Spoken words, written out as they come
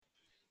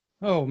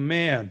Oh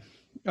man.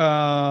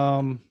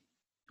 I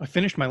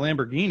finished my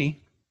Lamborghini.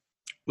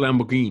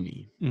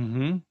 Lamborghini.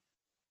 Mm-hmm.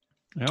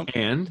 Yep.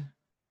 And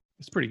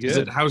It's pretty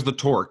good. How's the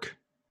torque?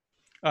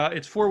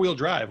 It's four-wheel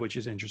drive, which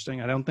is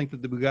interesting. I don't think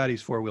that the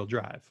Bugatti's four-wheel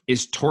drive.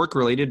 Is torque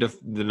related to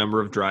the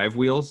number of drive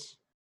wheels?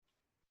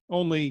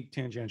 Only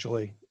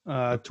tangentially.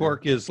 Okay.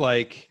 Torque is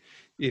like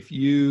if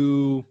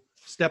you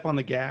step on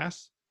the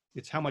gas,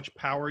 it's how much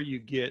power you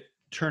get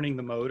turning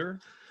the motor,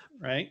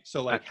 right?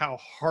 So like how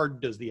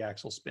hard does the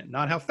axle spin?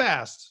 Not how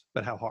fast,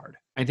 but how hard.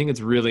 I think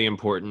it's really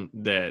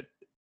important that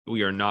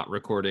we are not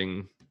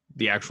recording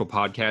the actual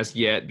podcast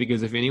yet,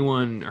 because if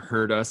anyone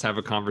heard us have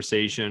a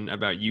conversation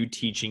about you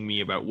teaching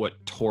me about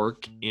what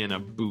torque in a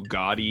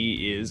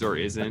Bugatti is or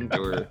isn't,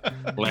 or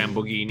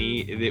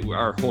Lamborghini,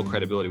 our whole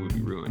credibility would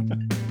be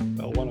ruined.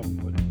 Well, one of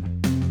them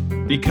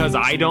would. Because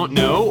I don't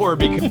know, or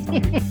because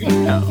you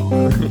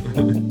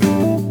know?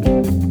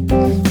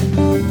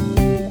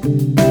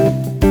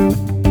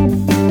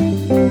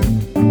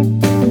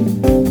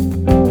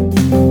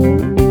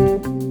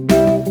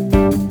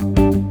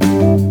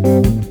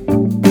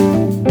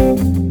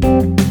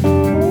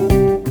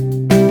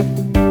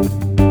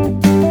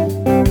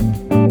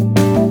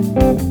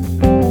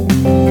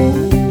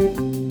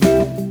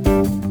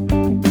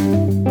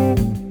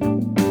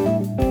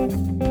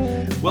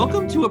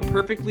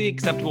 Perfectly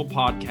Acceptable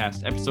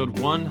Podcast, episode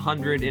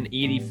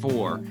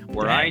 184,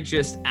 where I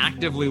just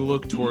actively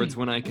look towards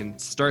when I can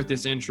start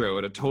this intro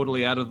at a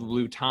totally out of the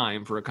blue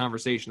time for a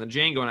conversation that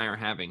Django and I are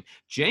having.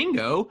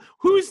 Django?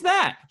 Who's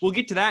that? We'll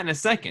get to that in a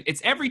second.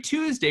 It's every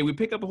Tuesday we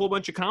pick up a whole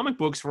bunch of comic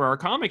books for our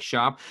comic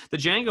shop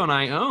that Django and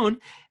I own,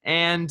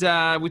 and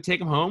we take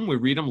them home, we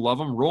read them, love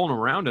them, roll them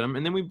around them,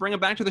 and then we bring them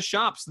back to the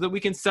shop so that we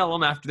can sell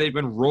them after they've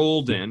been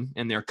rolled in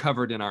and they're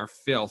covered in our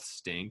filth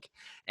stink.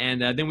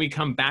 And then we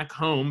come back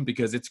home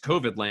because it's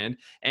COVID land,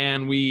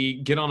 and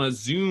we get on a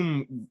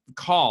Zoom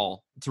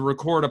call to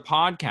record a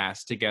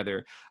podcast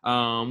together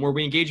where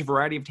we engage a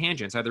variety of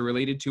tangents, either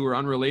related to or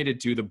unrelated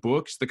to the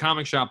books, the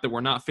comic shop that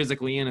we're not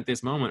physically in at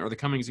this moment, or the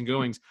comings and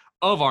goings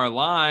of our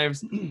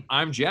lives.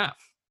 I'm Jeff.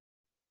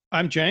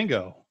 I'm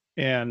Django.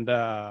 And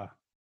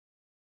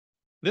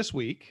this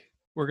week,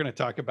 we're going to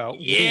talk about...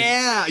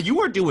 Yeah, you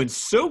are doing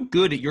so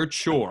good at your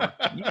chore.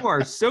 You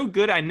are so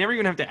good. I never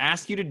even have to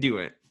ask you to do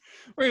it.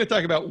 We're going to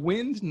talk about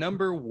Wind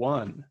number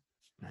 1.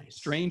 Nice.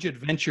 Strange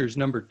Adventures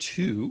number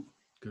 2.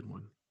 Good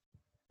one.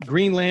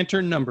 Green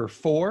Lantern number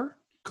 4.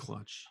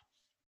 Clutch.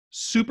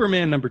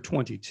 Superman number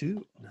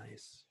 22.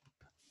 Nice.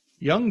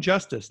 Young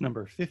Justice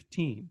number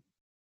 15.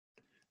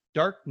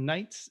 Dark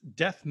Knight's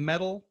Death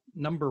Metal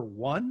number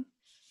 1.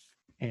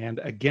 And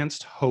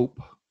Against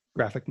Hope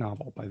graphic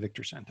novel by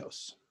Victor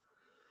Santos.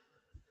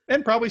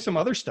 And probably some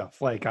other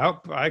stuff. Like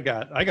I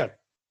got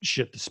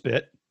shit to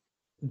spit.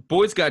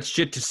 Boy's got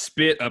shit to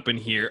spit up in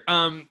here.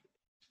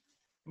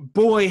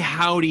 Boy,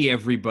 howdy,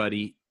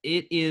 everybody.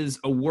 It is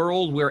a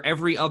world where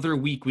every other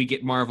week we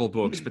get Marvel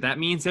books, but that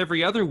means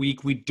every other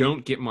week we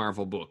don't get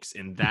Marvel books,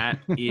 and that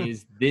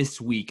is this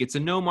week. It's a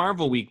no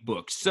Marvel week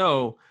book.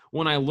 So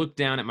when I looked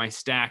down at my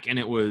stack and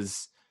it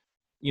was,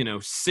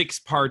 6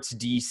 parts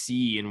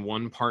DC and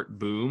 1 part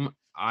Boom,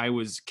 I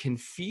was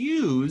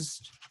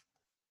confused.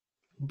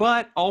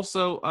 But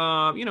also,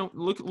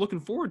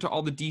 looking forward to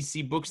all the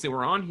DC books that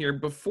were on here.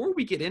 Before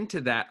we get into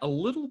that, a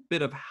little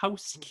bit of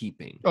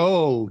housekeeping.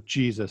 Oh,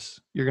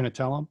 Jesus. You're going to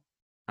tell them?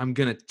 I'm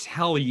going to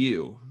tell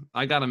you.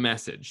 I got a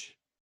message.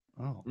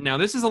 Oh. Now,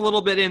 this is a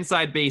little bit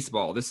inside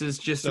baseball. This is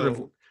just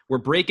we're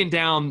breaking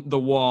down the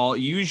wall.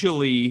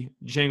 Usually,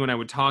 Django and I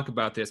would talk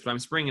about this, but I'm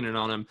springing it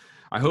on him.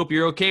 I hope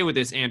you're okay with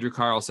this, Andrew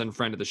Carlson,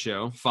 friend of the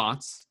show.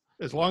 Thoughts?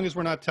 As long as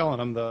we're not telling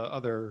them the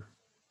other...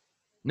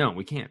 No,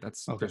 we can't.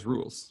 Okay. There's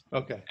rules.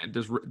 Okay. And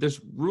there's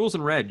rules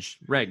and regs.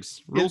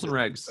 Rules and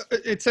regs.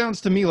 It sounds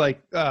to me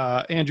like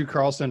Andrew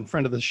Carlson,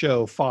 friend of the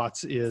show,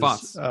 Fots, is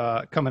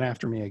coming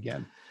after me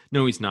again.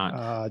 No, he's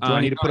not. Do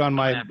I need to put on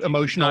my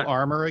emotional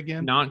armor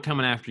again? Not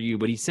coming after you,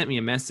 but he sent me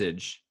a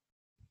message.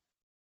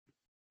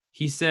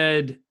 He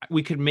said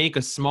we could make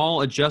a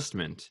small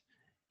adjustment.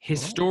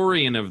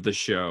 Historian of the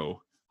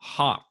show,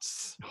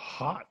 Hots.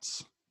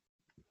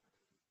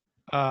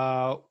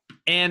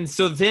 And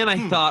so then I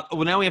thought,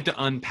 well, now we have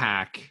to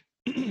unpack,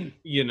 is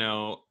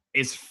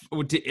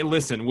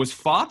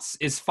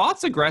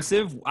Fots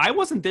aggressive? I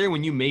wasn't there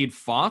when you made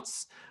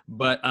Fots,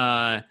 but,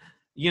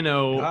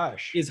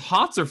 Gosh. Is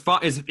Hots or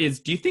Fots,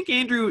 do you think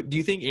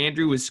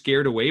Andrew was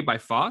scared away by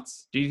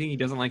Fots? Do you think he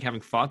doesn't like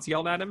having Fots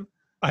yelled at him?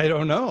 I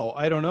don't know.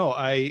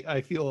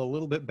 I feel a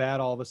little bit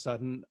bad all of a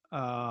sudden.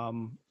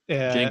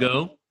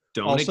 Django.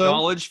 Don't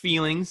acknowledge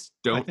feelings.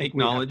 Don't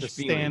acknowledge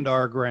feelings. Stand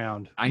our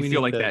ground. I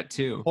feel like that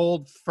too.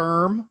 Hold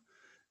firm,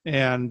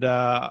 and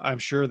I'm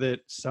sure that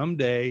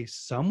someday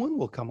someone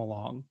will come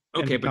along.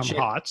 Okay, and but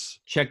Hots.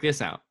 Check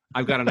this out.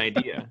 I've got an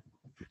idea.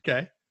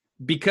 Okay.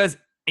 Because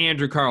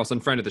Andrew Carlson,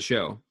 friend of the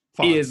show,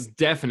 is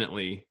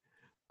definitely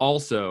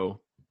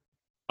also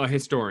a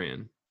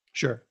historian.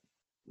 Sure.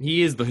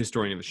 He is the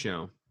historian of the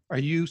show. Are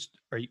you?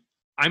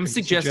 I'm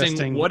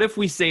suggesting, what if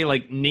we say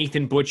like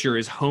Nathan Butcher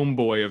is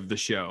homeboy of the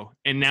show,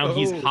 and now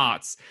he's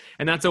Hots,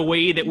 and that's a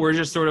way that we're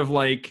just sort of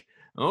like,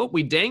 oh,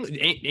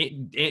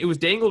 it was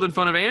dangled in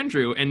front of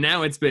Andrew, and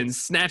now it's been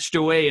snatched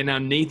away, and now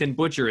Nathan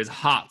Butcher is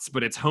Hots,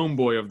 but it's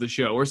homeboy of the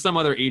show, or some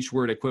other H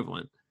word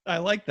equivalent. I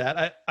like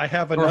that. I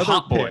have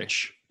another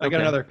pitch. I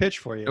got another pitch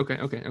for you. Okay.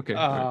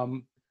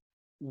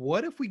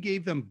 What if we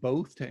gave them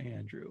both to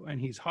Andrew,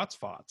 and he's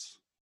Hotspots?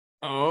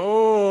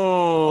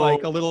 Oh,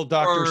 like a little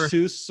Dr.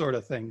 Seuss sort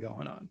of thing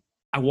going on.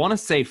 I want to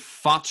say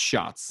Fot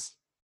Shots.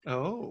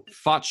 Oh,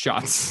 Fot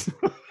Shots.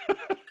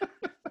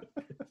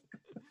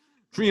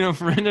 Friend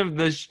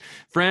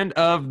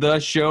of the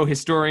show,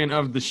 historian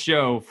of the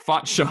show,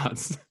 Fot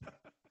Shots.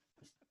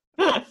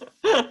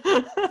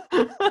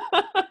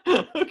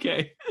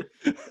 Okay.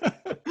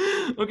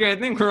 I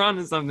think we're on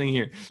to something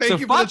here.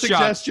 Thank you for the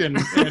suggestion.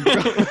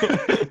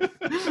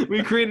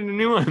 We created a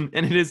new one,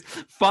 and it is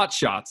Fot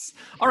Shots.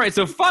 All right,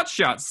 so Fot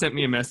Shots sent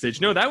me a message.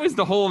 No, that was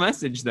the whole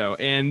message, though.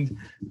 And,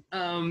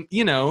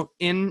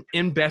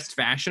 in best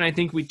fashion, I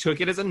think we took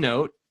it as a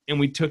note, and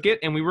we took it,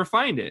 and we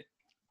refined it.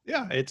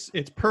 Yeah, it's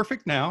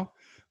perfect now.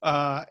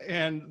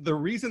 And the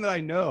reason that I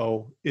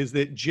know is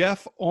that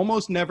Jeff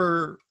almost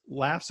never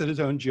laughs at his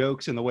own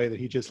jokes in the way that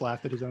he just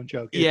laughed at his own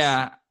joke.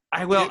 You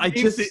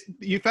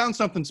found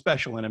something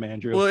special in him,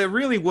 Andrew. Well, it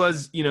really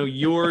was,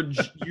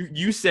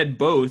 you said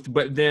both,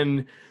 but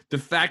then the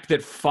fact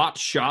that Fot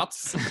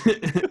Shots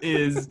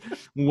is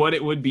what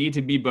it would be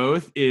to be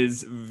both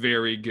is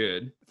very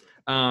good.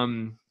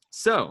 Careful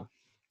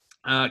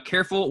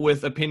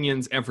with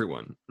opinions,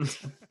 everyone.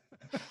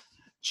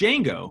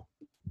 Django,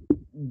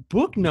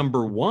 book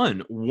number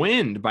 1,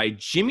 Wind by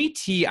Jimmy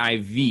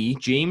T.I.V.,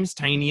 James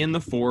Tynion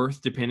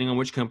IV, depending on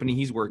which company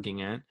he's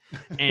working at,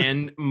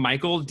 and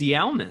Michael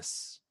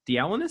Dialynis.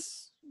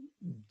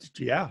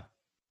 Yeah.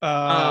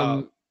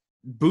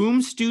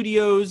 Boom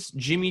Studios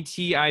Jimmy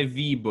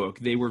T.I.V. book.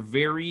 They were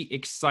very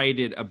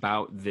excited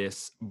about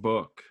this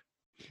book.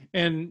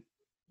 And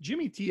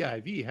Jimmy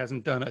T.I.V.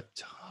 hasn't done a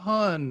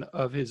ton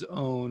of his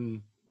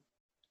own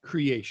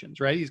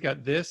creations, right? He's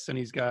got this, and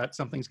he's got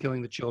Something's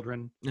Killing the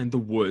Children. And The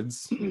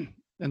Woods.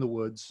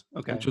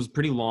 Okay. Which was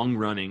pretty long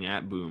running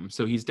at Boom.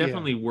 So he's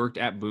definitely worked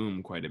at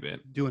Boom quite a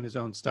bit. Doing his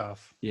own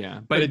stuff.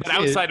 Yeah. But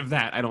outside of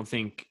that, I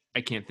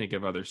can't think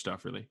of other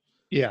stuff really.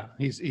 Yeah.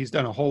 He's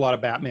done a whole lot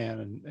of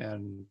Batman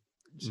and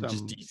some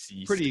just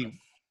DC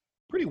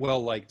pretty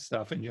well liked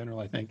stuff in general,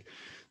 I think.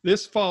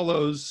 This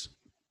follows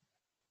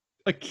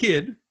a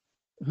kid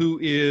who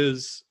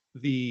is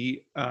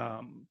the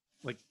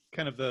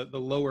kind of the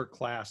lower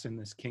class in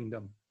this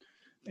kingdom,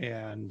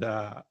 and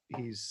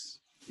he's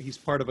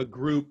part of a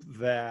group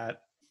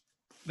that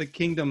the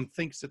kingdom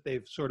thinks that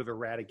they've sort of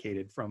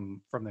eradicated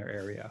from their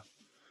area.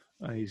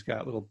 He's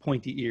got little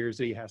pointy ears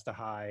that he has to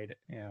hide,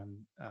 and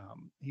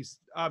he's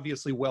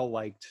obviously well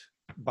liked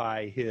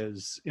by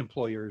his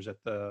employers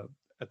at the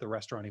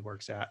restaurant he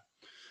works at,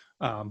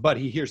 but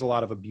he hears a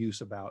lot of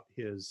abuse about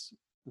his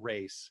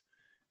race.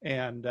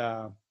 And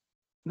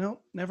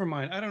no, never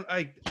mind.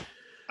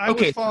 I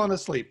was falling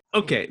asleep.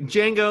 Okay,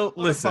 Django,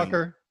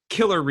 listen.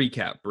 Killer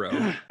recap,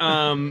 bro.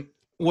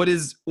 What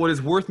is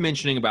worth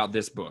mentioning about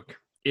this book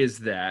is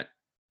that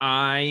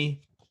I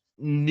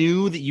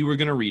knew that you were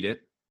going to read it,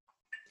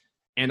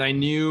 and I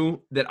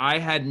knew that I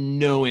had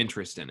no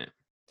interest in it.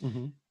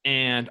 Mm-hmm.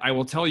 And I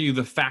will tell you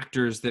the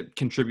factors that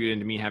contributed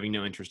to me having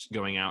no interest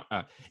going out.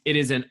 It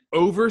is an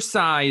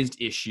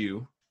oversized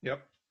issue.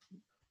 Yep.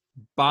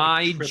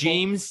 By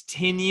James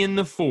Tynion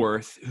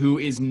IV, who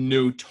is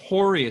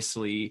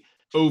notoriously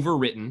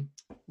overwritten,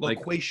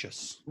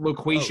 loquacious,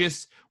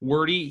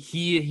 wordy.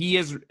 He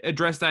has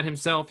addressed that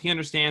himself. He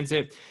understands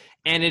it,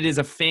 and it is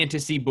a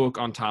fantasy book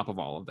on top of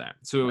all of that.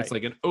 So it's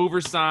like an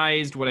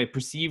oversized, what I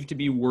perceived to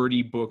be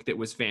wordy book that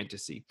was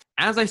fantasy.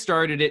 As I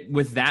started it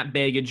with that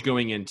baggage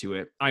going into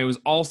it, I was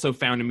also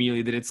found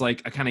immediately that it's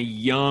like a kind of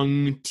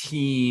young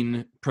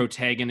teen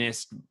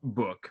protagonist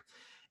book.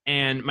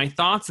 And my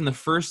thoughts in the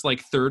first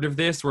third of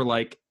this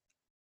were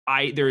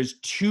there's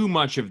too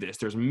much of this.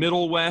 There's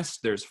Middle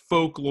West, there's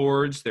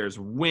Folklords, there's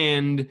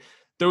Wind.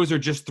 Those are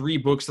just 3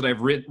 books that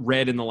I've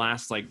read in the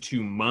last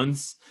 2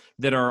 months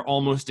that are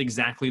almost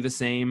exactly the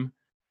same.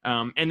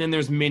 And then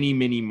there's many,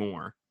 many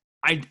more.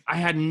 I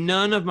had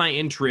none of my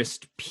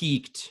interest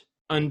peaked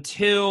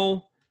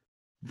until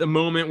the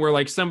moment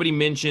where somebody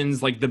mentions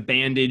the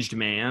bandaged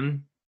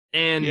man.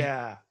 And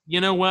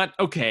you know what?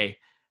 Okay.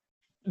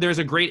 There's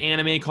a great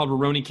anime called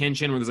Rurouni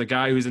Kenshin where there's a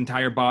guy whose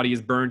entire body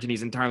is burnt and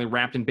he's entirely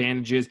wrapped in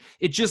bandages.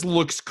 It just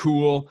looks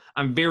cool.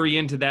 I'm very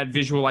into that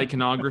visual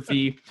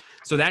iconography.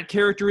 So that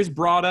character is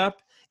brought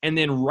up. And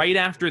then right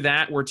after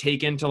that, we're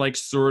taken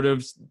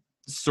to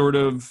sort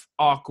of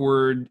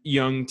awkward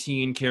young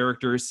teen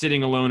character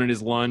sitting alone at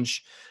his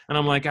lunch. And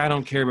I'm like, I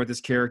don't care about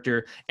this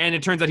character. And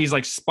it turns out he's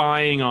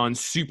spying on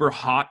super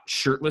hot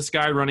shirtless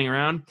guy running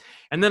around.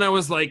 And then I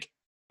was like,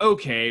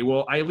 okay,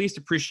 well, I at least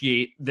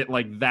appreciate that,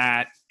 like,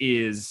 that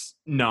is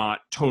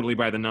not totally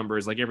by the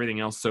numbers like everything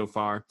else so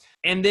far.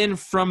 And then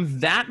from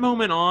that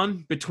moment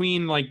on,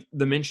 between like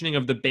the mentioning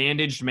of the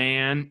bandaged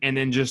man and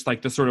then just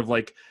like the sort of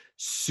like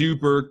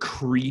super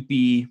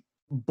creepy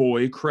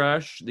boy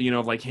crush, you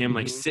know, of like him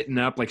like sitting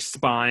up, like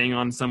spying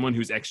on someone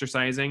who's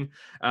exercising,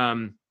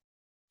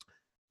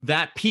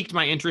 that piqued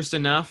my interest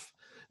enough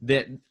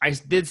that I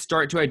did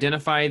start to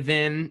identify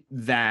then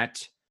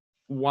that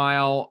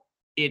while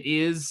it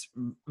is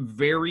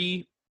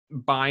very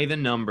by the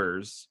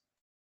numbers,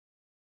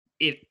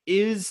 it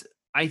is,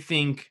 I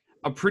think,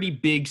 a pretty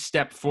big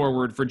step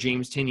forward for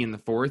James Tynion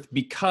IV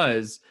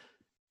because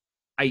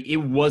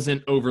it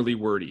wasn't overly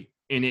wordy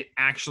and it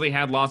actually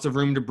had lots of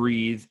room to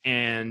breathe,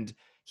 and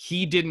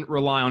he didn't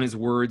rely on his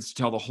words to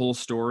tell the whole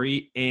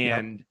story.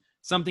 And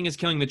Something is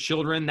Killing the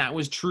Children, that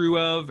was true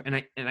of, and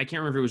I can't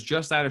remember if it was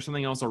just that or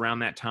something else around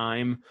that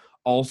time.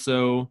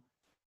 Also,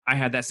 I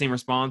had that same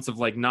response of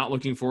like not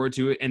looking forward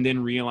to it and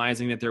then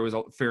realizing that there was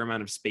a fair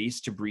amount of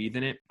space to breathe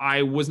in it.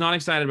 I was not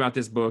excited about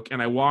this book,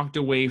 and I walked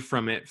away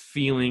from it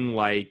feeling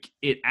like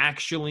it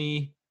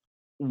actually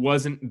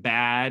wasn't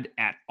bad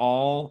at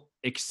all,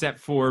 except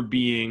for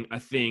being a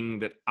thing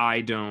that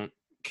I don't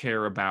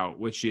care about,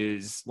 which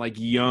is like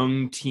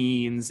young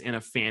teens in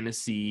a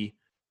fantasy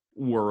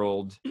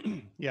world.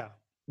 Yeah.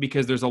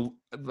 Because there's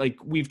like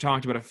we've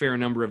talked about a fair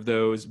number of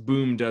those.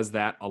 Boom does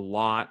that a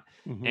lot.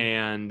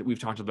 And we've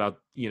talked about,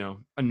 you know,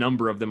 a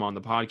number of them on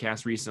the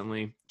podcast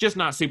recently. Just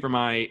not super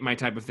my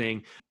type of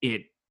thing.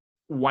 It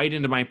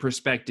widened my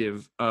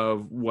perspective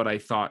of what I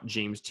thought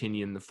James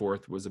Tynion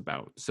IV was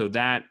about. So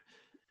that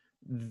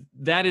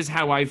is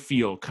how I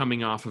feel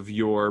coming off of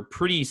your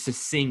pretty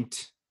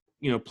succinct,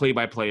 you know,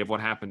 play-by-play of what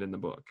happened in the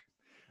book.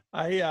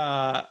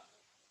 I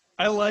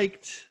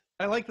liked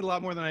it a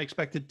lot more than I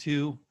expected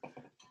to.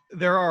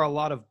 There are a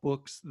lot of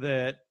books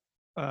that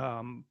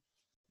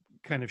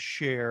kind of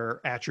share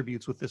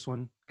attributes with this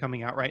one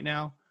coming out right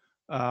now.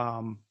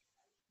 But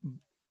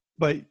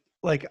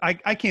like,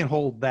 I can't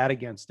hold that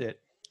against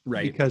it,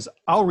 right? Because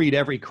I'll read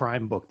every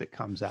crime book that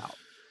comes out,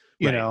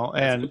 you know,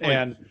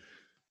 and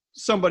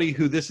somebody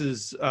who this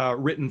is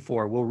written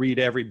for will read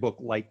every book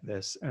like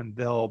this, and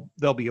they'll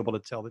be able to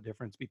tell the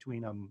difference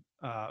between them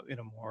in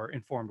a more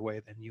informed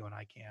way than you and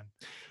I can.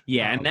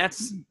 Yeah, and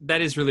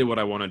that is really what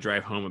I want to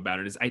drive home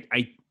about it. Is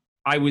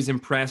I was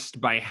impressed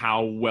by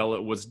how well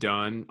it was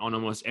done on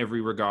almost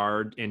every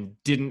regard,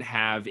 and didn't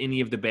have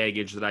any of the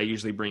baggage that I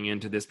usually bring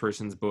into this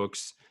person's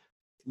books.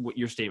 What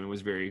your statement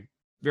was very,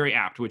 very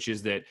apt, which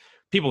is that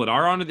people that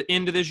are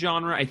into this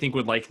genre, I think,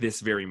 would like this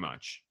very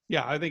much.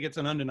 Yeah, I think it's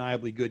an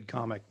undeniably good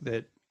comic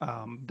that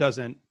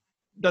doesn't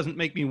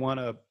make me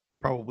want to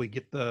probably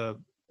get the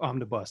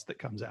omnibus that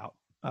comes out.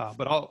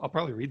 But I'll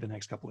probably read the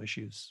next couple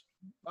issues.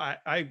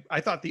 I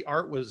thought the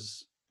art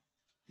was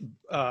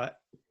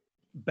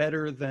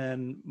better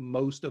than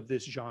most of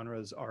this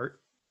genre's art.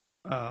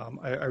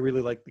 I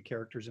really like the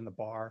characters in the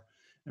bar.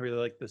 I really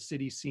like the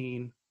city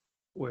scene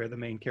where the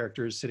main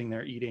character is sitting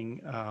there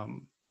eating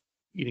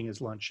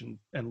his lunch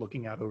and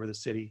looking out over the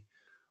city.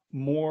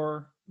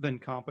 More than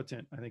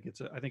competent. I think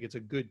it's a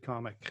good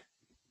comic.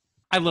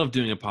 I love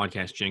doing a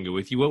podcast, Jenga,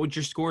 with you. What would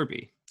your score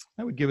be?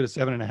 I would give it a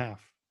 7.5.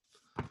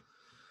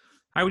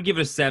 I would give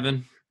it a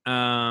 7.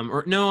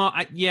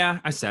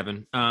 A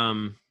 7.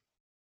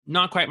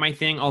 Not quite my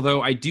thing,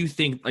 although I do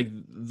think like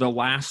the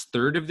last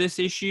third of this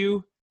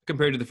issue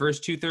compared to the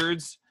first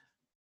 2/3,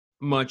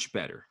 much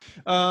better.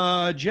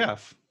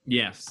 Jeff.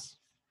 Yes.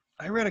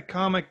 I read a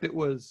comic that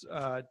was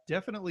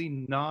definitely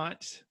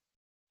not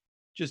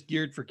just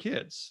geared for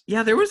kids.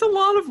 Yeah, there was a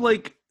lot of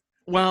like,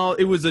 well,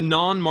 it was a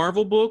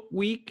non-Marvel book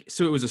week,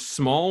 so it was a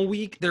small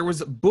week. There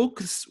was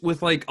books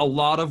with like a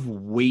lot of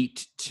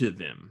weight to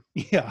them.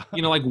 Yeah.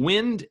 You know, like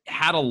Wind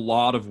had a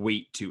lot of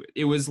weight to it.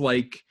 It was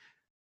like,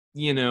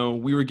 you know,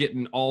 we were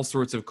getting all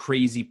sorts of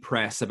crazy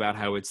press about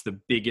how it's the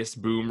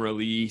biggest Boom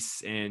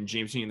release and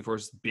James Tynion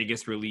IV's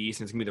biggest release,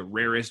 and it's gonna be the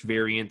rarest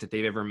variant that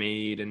they've ever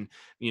made. And,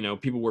 you know,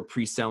 people were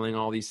pre-selling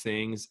all these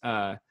things.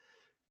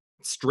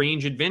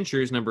 Strange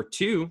Adventures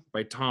 #2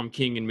 by Tom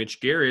King and Mitch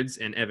Gerrits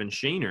and Evan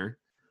Shaner.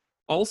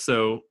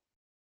 Also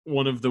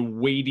one of the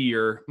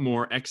weightier,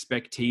 more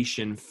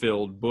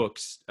expectation-filled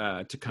books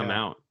to come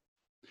out.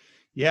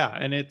 Yeah,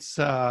 and it's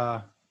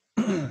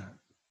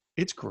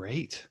it's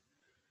great.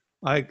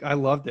 I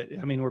loved it.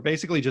 I mean, we're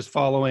basically just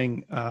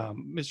following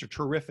Mr.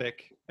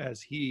 Terrific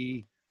as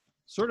he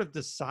sort of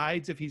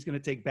decides if he's going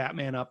to take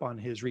Batman up on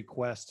his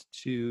request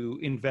to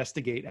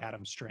investigate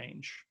Adam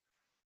Strange.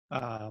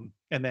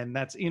 And then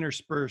that's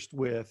interspersed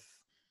with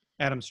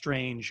Adam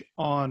Strange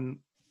on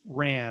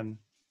Rann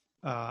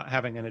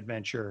having an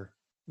adventure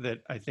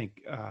that I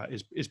think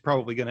is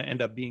probably going to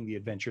end up being the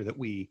adventure that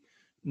we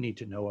need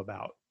to know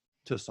about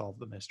to solve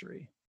the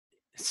mystery.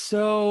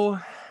 So,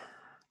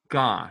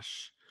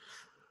 gosh,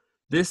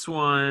 this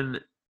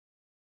one,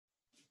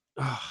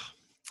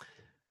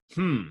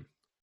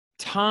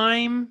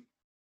 time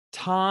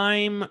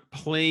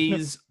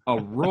plays a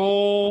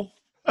role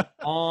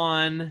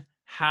on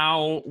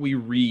how we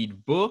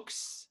read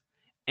books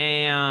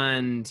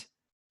And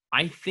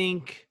I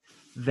think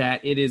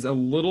that it is a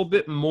little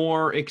bit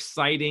more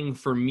exciting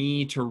for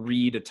me to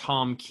read a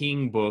Tom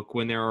King book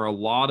when there are a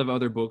lot of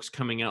other books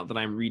coming out that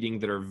I'm reading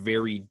that are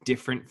very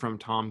different from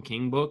Tom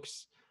King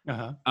books.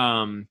 Uh-huh.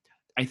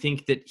 I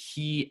think that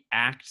he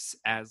acts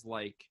as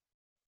like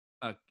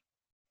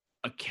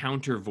a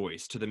counter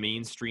voice to the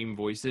mainstream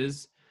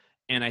voices,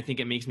 and I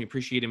think it makes me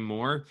appreciate him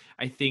more.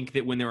 I think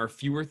that when there are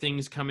fewer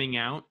things coming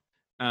out,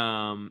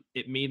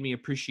 it made me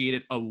appreciate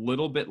it a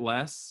little bit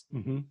less.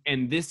 Mm-hmm.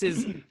 And this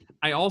is,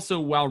 I also,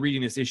 while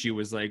reading this issue,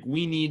 was like,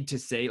 we need to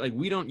say, like,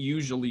 we don't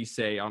usually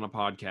say on a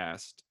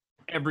podcast,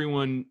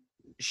 everyone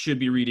should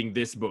be reading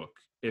this book.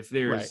 If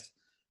there's, Right.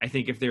 I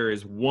think if there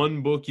is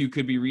one book you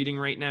could be reading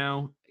right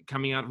now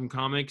coming out from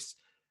comics,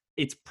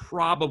 it's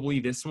probably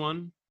this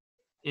one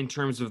in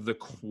terms of the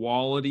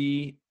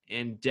quality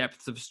and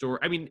depth of story.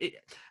 I mean,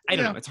 I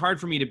don't know. It's hard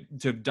for me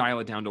to dial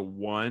it down to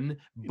one,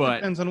 but it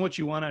depends on what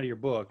you want out of your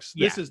books.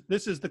 Yeah.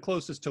 This is the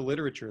closest to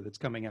literature that's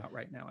coming out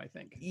right now, I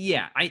think.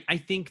 Yeah, I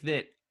think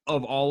that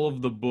of all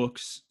of the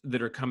books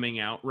that are coming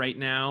out right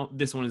now,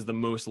 this one is the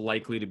most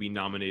likely to be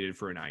nominated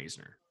for an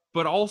Eisner.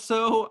 But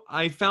also,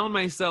 I found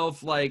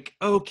myself like,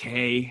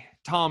 okay,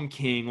 Tom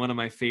King, one of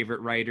my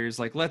favorite writers,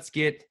 like, let's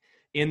get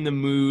in the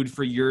mood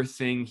for your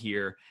thing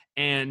here.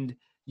 And,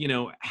 you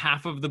know,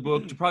 half of the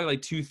book, to probably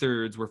like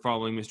 2/3, we're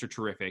following Mr.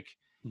 Terrific.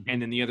 Mhm.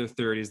 And then the other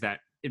third is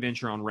that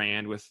adventure on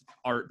Rand with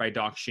art by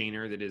Doc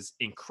Shaner that is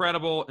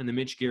incredible. And the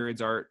Mitch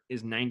Gerrard's art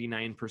is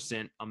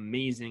 99%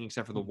 amazing,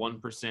 except for the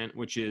 1%,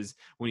 which is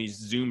when he's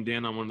zoomed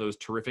in on one of those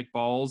terrific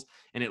balls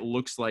and it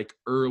looks like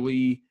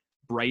early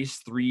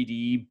Bryce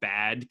 3D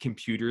bad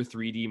computer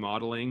 3D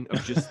modeling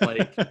of just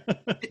like,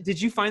 did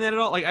you find that at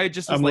all? Like, I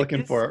just was I'm like,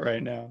 looking for it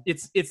right now.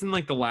 It's in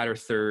like the latter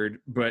third,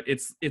 but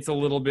it's a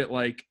little bit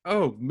like,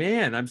 oh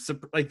man, I'm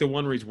like the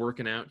one where he's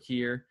working out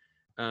here,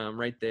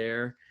 right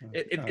there.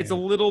 It's a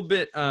little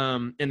bit,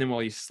 and then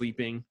while he's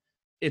sleeping,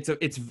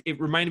 it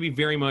reminded me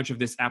very much of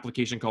this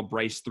application called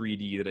Bryce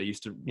 3D that I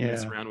used to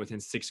mess around with in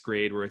 6th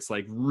grade, where it's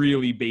like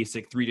really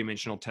basic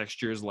 3-dimensional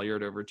textures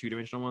layered over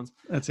 2-dimensional ones.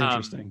 That's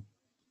interesting.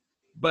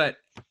 But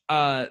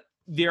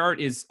the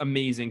art is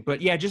amazing.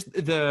 But yeah, just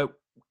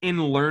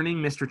in learning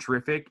Mr.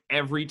 Terrific,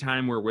 every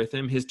time we're with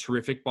him, his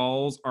terrific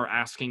balls are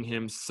asking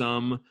him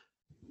some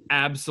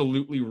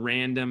absolutely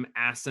random,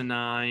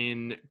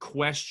 asinine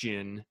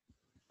question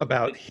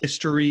about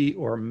history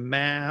or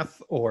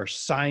math or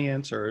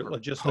science or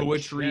just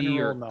poetry like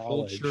or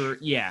knowledge. Culture.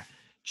 Yeah,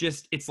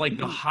 just it's like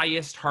the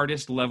highest,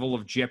 hardest level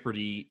of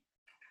Jeopardy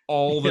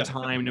all the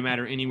time, no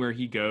matter anywhere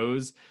he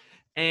goes.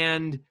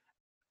 And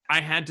I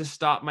had to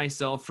stop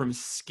myself from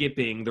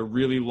skipping the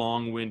really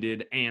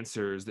long-winded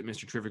answers that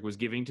Mr. Terrific was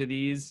giving to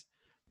these,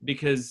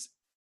 because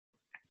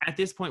at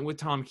this point with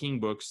Tom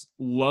King books,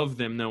 love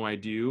them though I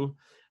do,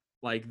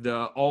 like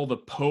all the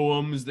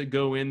poems that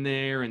go in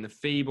there and the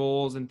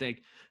fables and things,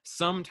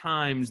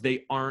 sometimes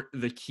they aren't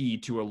the key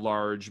to a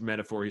large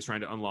metaphor he's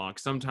trying to unlock.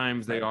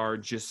 Sometimes they are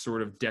just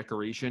sort of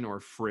decoration or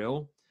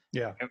frill.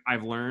 Yeah,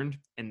 I've learned,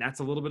 and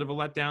that's a little bit of a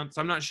letdown. So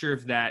I'm not sure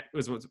if that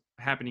was what's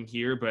happening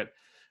here, but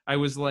I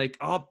was like,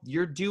 oh,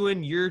 you're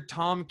doing your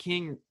Tom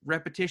King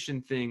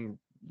repetition thing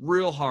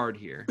real hard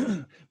here.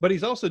 But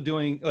he's also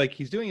doing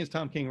his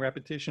Tom King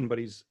repetition, but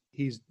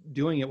he's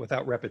doing it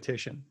without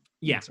repetition.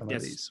 Yeah, some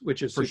of these,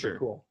 which is super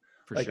cool.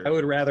 For like sure. I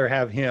would rather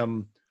have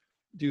him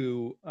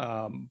do,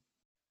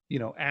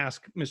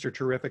 ask Mr.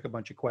 Terrific a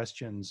bunch of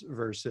questions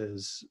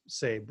versus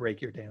say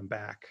break your damn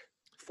back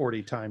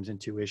 40 times in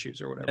 2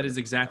 issues or whatever. That is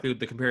exactly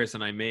the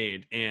comparison I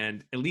made.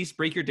 And at least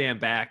Break Your Damn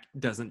Back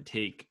doesn't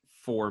take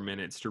 4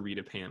 minutes to read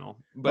a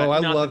panel. But I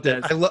loved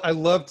it. I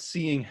loved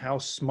seeing how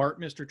smart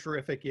Mr.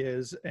 Terrific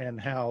is,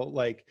 and how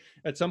like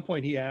at some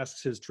point he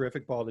asks his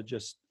Terrific ball to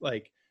just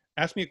like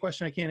ask me a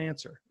question I can't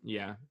answer.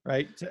 Yeah.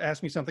 Right. To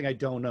ask me something I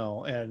don't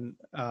know. And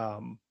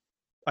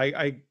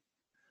I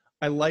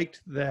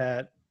liked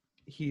that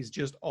he's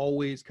just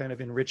always kind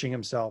of enriching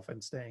himself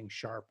and staying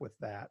sharp with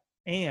that.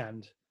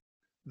 And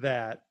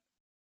that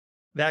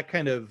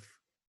kind of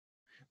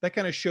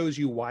shows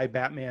you why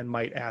Batman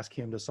might ask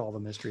him to solve a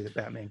mystery that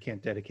Batman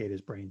can't dedicate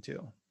his brain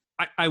to.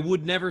 I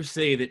would never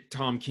say that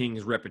Tom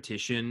King's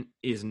repetition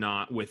is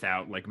not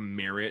without like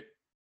merit.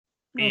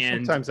 Well,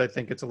 and sometimes I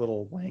think it's a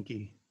little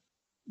wanky.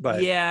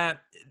 But yeah,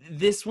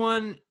 this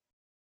one,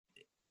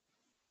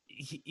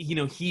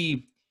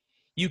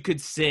 you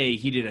could say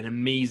he did an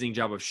amazing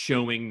job of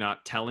showing,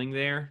 not telling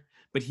there,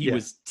 but he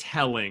was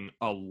telling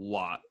a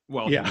lot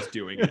while he was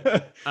doing it.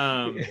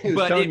 He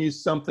was telling you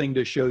something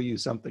to show you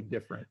something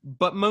different.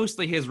 But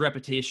mostly his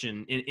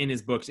repetition in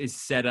his books is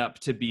set up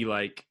to be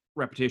like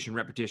repetition,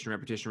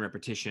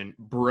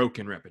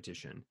 broken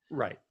repetition.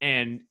 Right.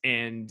 And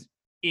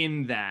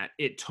in that,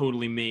 it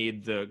totally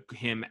made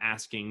him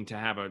asking to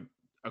have a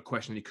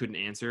question that he couldn't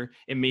answer.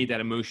 It made that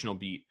emotional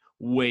beat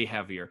way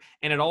heavier.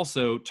 And it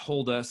also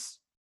told us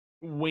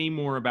way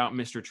more about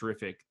Mr.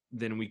 Terrific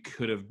than we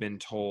could have been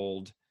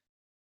told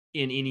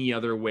in any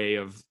other way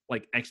of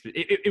like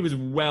it was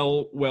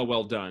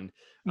well done.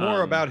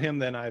 More about him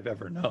than I've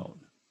ever known.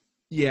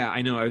 Yeah,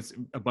 I know. I was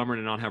a bummer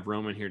to not have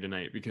Roman here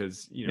tonight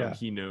because, Yeah.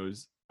 he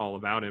knows all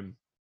about him.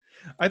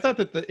 I thought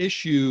that the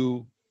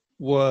issue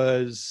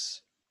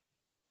was,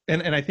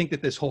 and I think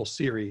that this whole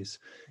series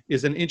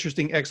is an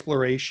interesting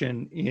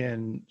exploration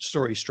in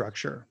story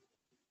structure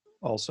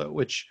also,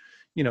 which,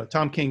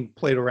 Tom King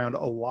played around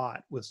a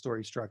lot with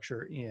story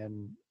structure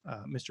in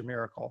Mr.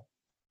 Miracle.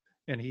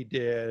 And he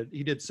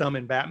did some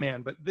in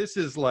Batman, but this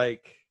is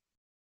like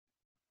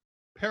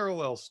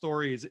parallel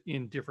stories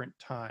in different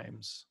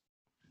times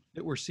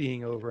that we're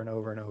seeing over and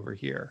over and over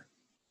here.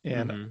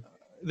 And Mhm.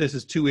 this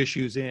is 2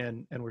 issues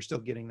in, and we're still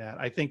getting that.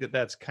 I think that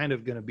that's kind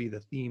of going to be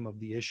the theme of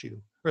the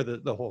issue, or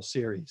the whole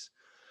series.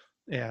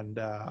 And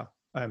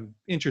I'm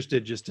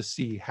interested just to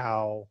see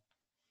how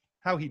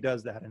he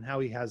does that and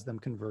how he has them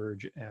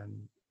converge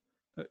and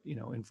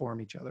inform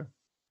each other.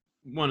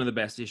 One of the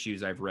best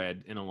issues I've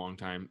read in a long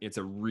time. It's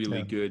a really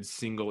Yeah. good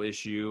single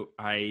issue.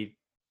 I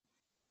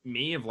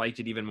may have liked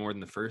it even more than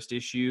the first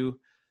issue.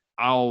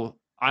 I'll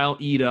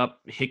eat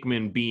up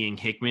Hickman being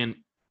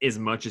Hickman as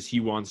much as he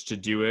wants to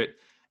do it.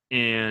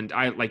 And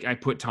I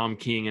put Tom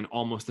King in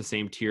almost the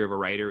same tier of a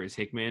writer as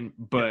Hickman,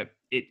 but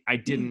I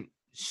didn't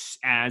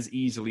as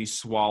easily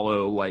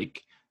swallow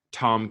like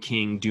Tom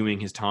King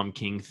doing his Tom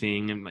King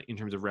thing and like in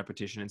terms of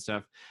repetition and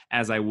stuff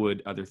as I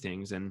would other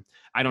things. And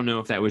I don't know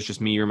if that was just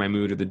me or my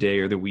mood of the day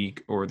or the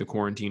week or the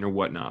quarantine or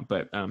whatnot,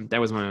 but that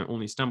was my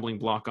only stumbling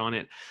block on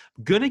it.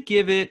 Gonna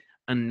give it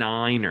a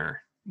 9er.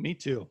 Me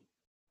too.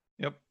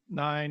 Yep.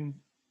 9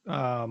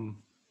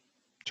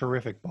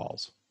 terrific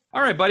balls.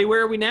 All right, buddy,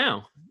 where are we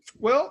now?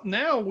 Well,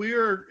 now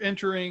we're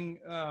entering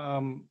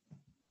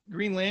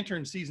Green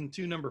Lantern season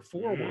 2, number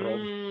 4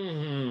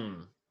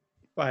 world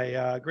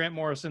by Grant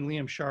Morrison,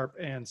 Liam Sharp,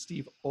 and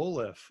Steve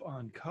Oliff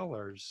on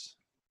colors.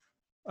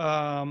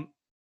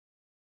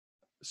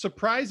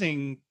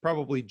 Surprising,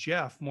 probably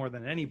Jeff more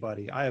than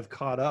anybody. I have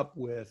caught up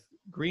with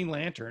Green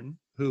Lantern,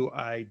 who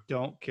I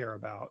don't care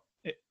about.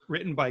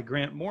 Written by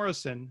Grant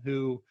Morrison,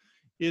 who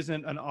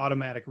isn't an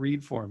automatic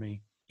read for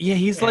me. Yeah,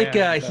 he's like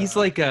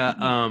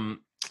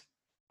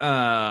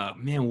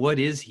man, what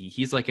is he?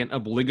 He's like an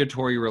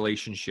obligatory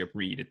relationship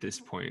read at this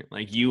point.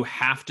 Like you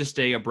have to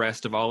stay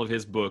abreast of all of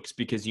his books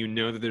because you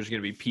know that there's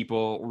going to be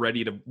people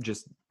ready to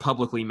just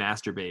publicly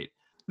masturbate.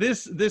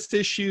 This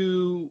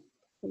issue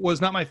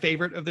was not my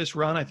favorite of this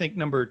run. I think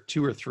number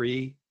 2 or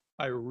 3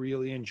 I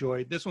really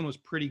enjoyed. This one was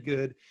pretty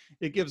good.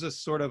 It gives us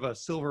sort of a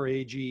Silver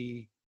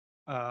Agey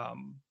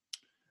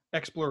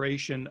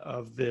exploration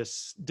of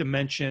this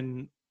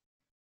dimension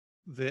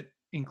that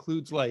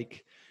includes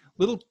like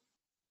little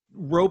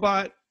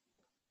robot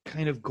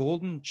kind of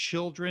golden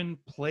children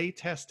play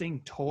testing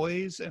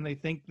toys, and they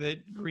think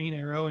that Green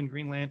Arrow and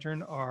Green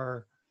Lantern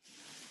are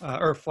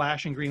or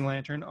Flash and Green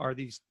Lantern are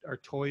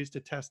toys to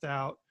test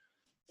out.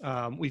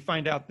 We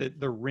find out that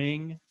the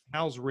ring,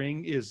 Hal's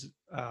ring, is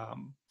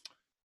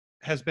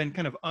has been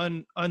kind of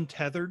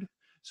untethered,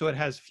 so it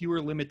has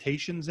fewer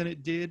limitations than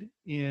it did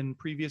in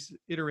previous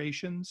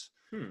iterations.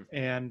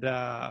 And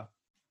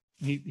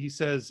he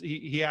says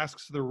he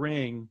asks the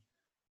ring,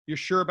 "You're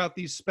sure about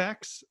these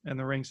specs?" And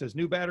the ring says,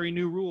 "New battery,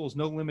 new rules,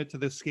 no limit to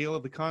the scale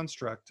of the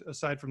construct,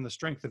 aside from the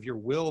strength of your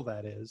will,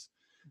 that is."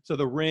 So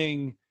the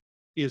ring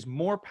is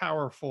more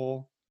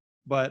powerful,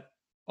 but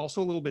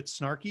also a little bit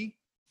snarky.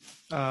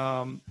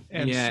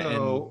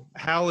 So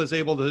Hal is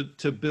able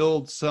to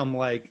build some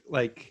like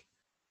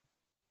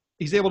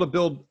he's able to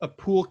build a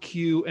pool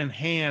cue and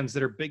hands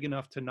that are big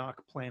enough to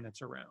knock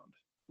planets around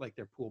like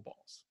they're pool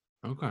balls.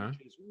 Okay.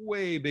 Which is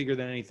way bigger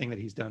than anything that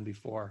he's done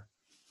before.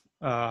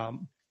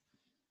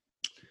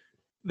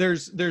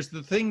 There's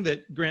the thing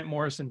that Grant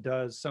Morrison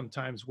does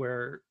sometimes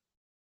where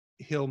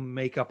he'll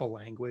make up a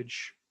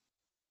language,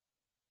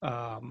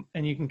 and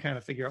you can kind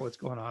of figure out what's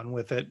going on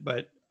with it.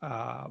 But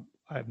I'm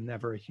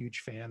never a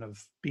huge fan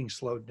of being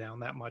slowed down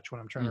that much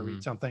when I'm trying to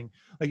read something.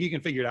 Like you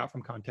can figure it out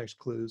from context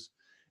clues.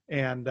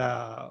 And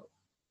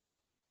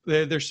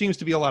there seems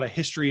to be a lot of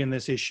history in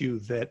this issue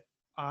that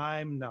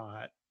I'm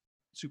not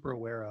super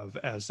aware of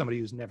as somebody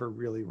who's never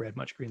really read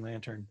much Green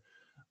Lantern.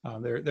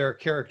 There are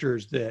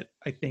characters that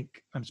I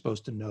think I'm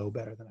supposed to know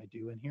better than I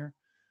do in here.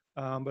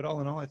 But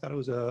all in all, I thought it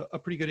was a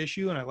pretty good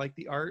issue, and I like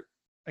the art.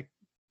 I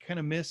kind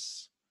of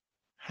miss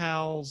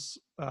Hal's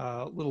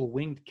little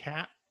winged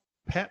cat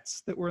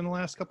pets that were in the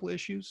last couple of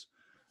issues,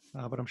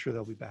 but I'm sure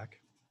they'll be back.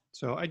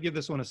 So I'd give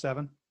this one a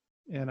 7,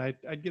 and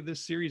I'd give this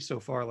series so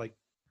far like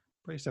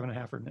probably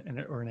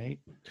 7.5 or an 8.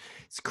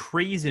 It's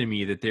crazy to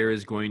me that there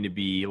is going to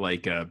be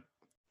like a,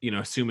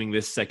 assuming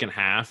this second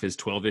half is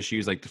 12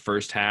 issues like the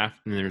first half,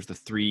 and there's the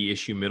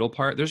 3-issue middle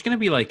part, there's going to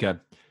be like a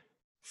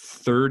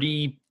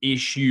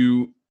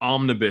 30-issue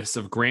omnibus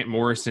of Grant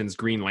Morrison's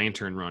Green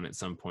Lantern run at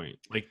some point.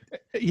 Like,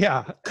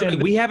 yeah,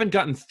 we haven't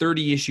gotten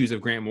 30 issues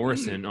of Grant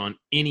Morrison on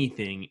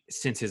anything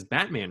since his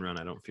Batman run,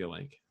 I don't feel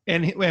like.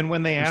 And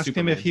when they asked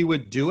him if he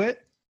would do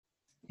it,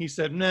 he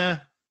said, "Nah."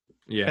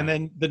 Yeah. And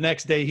then the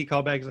next day he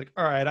called back. He's like,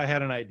 "All right, I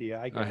had an idea.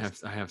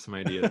 I have some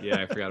ideas."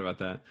 Yeah, I forgot about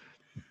that.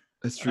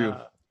 That's true.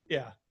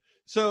 Yeah.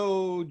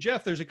 So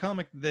Jeff, there's a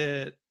comic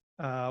that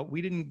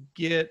we didn't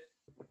get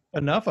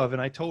enough of,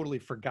 and I totally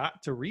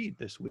forgot to read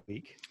this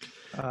week.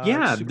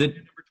 Yeah, Superman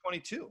number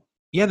 22.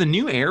 Yeah, the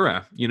new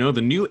era,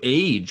 the new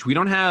age. We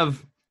don't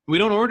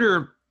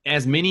order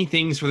as many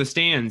things for the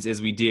stands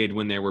as we did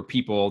when there were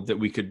people that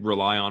we could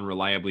rely on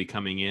reliably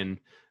coming in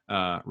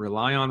to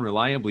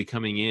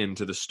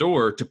the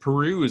store to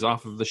peruse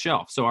off of the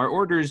shelf. So our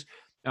orders,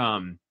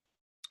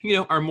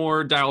 are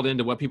more dialed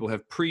into what people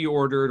have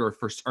pre-ordered or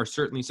are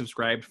certainly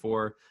subscribed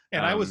for.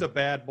 And I was a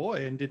bad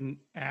boy and didn't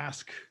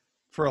ask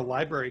for a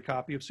library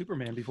copy of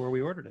Superman before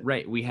we ordered it.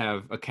 Right. We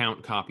have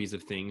account copies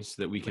of things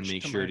so that we can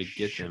make sure to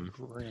get them.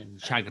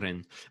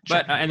 Chagrin.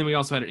 But, and then we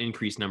also had an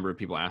increased number of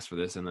people ask for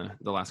this in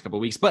the last couple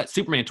of weeks. But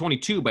Superman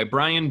 22 by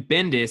Brian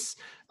Bendis,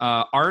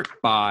 art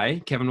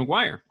by Kevin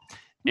Maguire.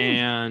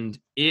 And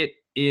it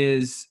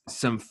is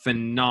some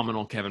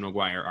phenomenal Kevin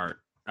Maguire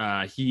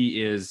art.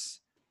 He is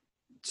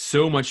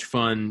so much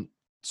fun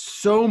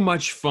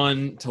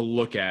to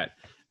look at.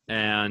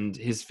 And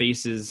his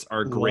faces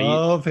are great.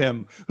 Love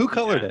him. Who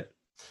colored it?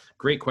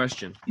 Great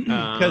question.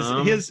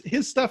 Because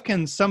his stuff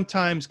can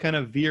sometimes kind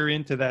of veer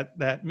into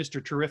that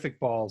Mr. Terrific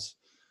Balls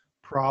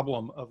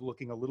problem of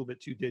looking a little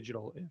bit too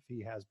digital if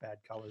he has bad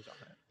colors on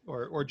it,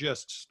 or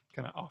just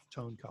kind of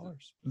off-tone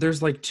colors.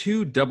 There's like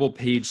 2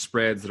 double-page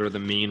spreads that are the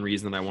main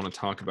reason that I want to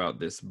talk about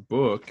this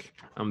book.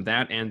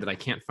 That and that I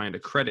can't find a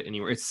credit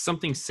anywhere. It's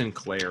something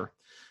Sinclair.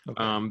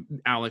 Okay.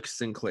 Alex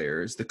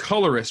Sinclair is the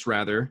colorist,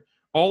 rather.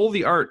 All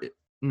the art.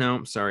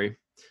 No, sorry.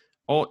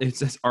 It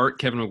says art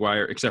Kevin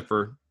Maguire, except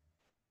for.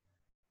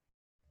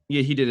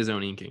 Yeah, he did his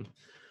own inking.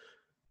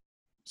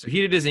 So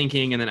he did his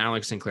inking, and then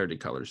Alex Sinclair did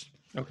colors.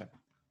 Okay.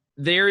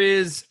 There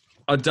is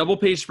a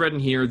double-page spread in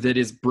here that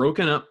is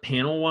broken up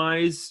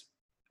panel-wise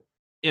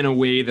in a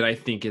way that I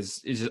think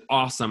is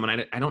awesome,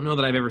 and I don't know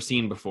that I've ever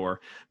seen before.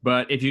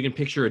 But if you can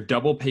picture a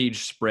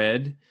double-page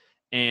spread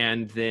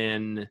and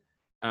then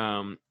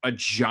a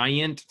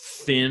giant,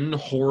 thin,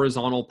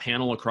 horizontal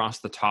panel across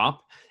the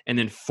top, and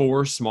then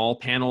 4 small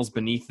panels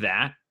beneath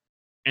that,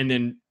 and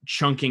then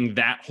chunking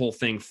that whole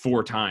thing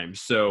 4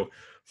 times. So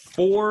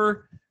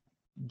 4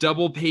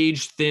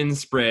 double-page thin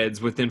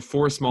spreads within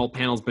 4 small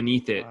panels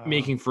beneath it,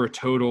 making for a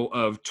total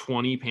of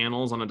 20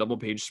 panels on a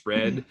double-page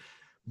spread.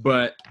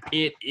 But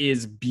it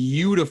is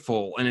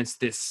beautiful, and it's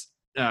this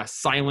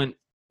silent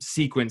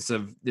sequence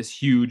of this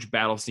huge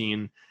battle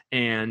scene,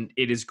 and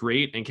it is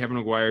great, and Kevin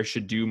Maguire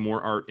should do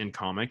more art in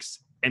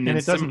comics. And then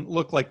it doesn't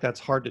look like that's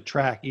hard to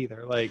track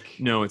either. Like,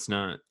 no, it's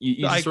not.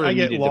 I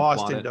get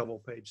lost in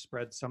double-page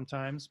spreads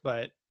sometimes,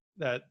 but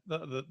that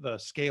the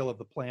scale of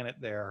the planet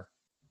there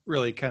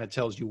really kind of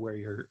tells you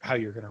how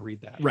you're going to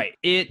read that. Right.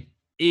 It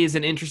is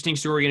an interesting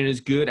story, and it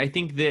is good. I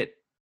think that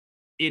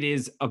it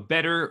is a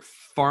better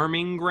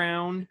farming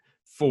ground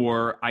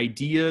for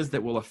ideas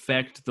that will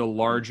affect the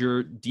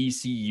larger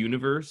DC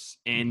universe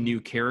and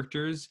new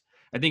characters.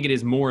 I think it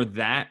is more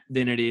that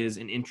than it is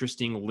an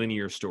interesting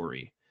linear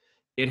story.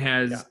 It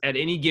has, at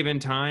any given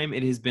time,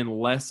 it has been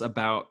less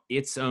about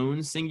its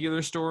own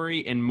singular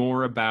story and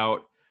more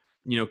about,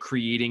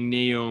 creating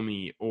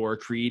Naomi or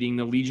creating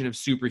the Legion of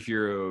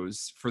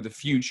Superheroes for the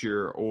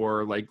future,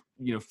 or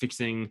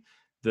fixing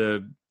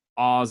the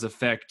Oz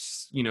effect,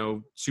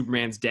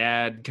 Superman's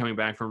dad coming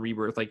back from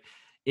Rebirth. Like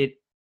it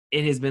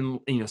has been,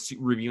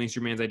 revealing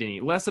Superman's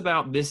identity, less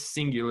about this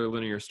singular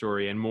linear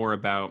story and more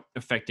about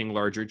affecting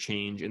larger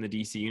change in the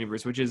DC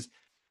universe, which is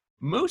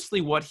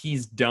mostly what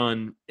he's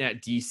done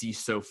at DC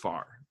so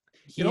far.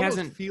 It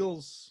almost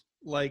feels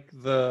like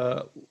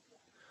a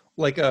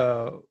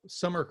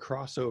summer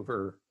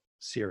crossover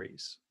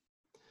series.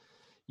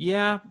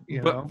 Yeah,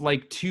 but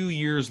like 2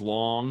 years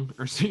long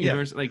or so.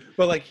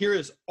 But here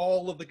is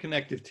all of the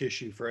connective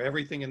tissue for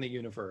everything in the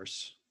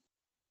universe.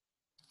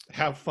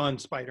 Have fun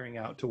spidering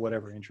out to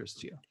whatever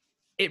interests you.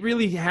 It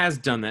really has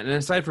done that. And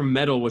aside from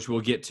Metal, which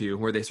we'll get to,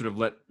 where they sort of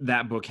let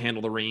that book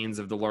handle the reins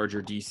of the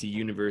larger DC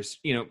universe,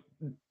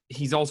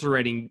 he's also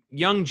writing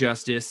Young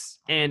Justice,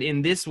 and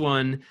in this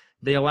one,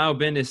 they allow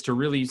Bendis to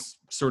really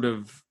sort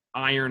of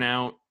iron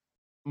out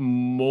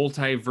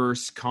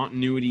multiverse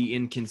continuity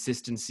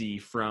inconsistency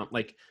from,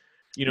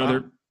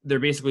 they're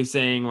basically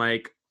saying,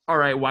 all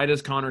right, why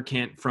does Connor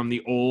Kent from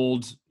the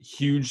old,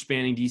 huge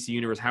spanning DC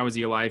universe, how is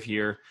he alive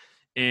here?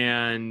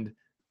 And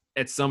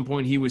at some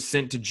point, he was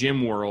sent to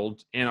Gem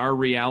World, and our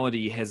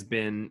reality has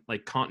been,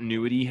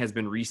 continuity has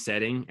been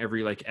resetting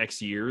every,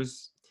 X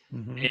years.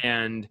 Mm-hmm.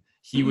 And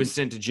he was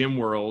sent to Gem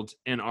World,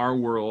 and our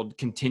world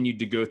continued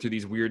to go through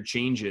these weird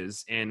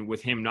changes. And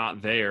with him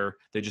not there,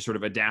 they just sort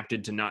of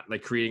adapted to not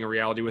creating a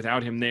reality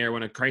without him there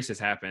when a crisis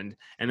happened,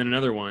 and then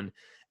another one.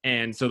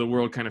 And so the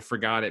world kind of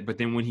forgot it. But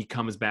then when he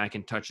comes back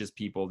and touches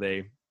people,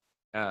 they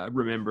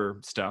remember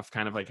stuff,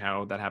 kind of like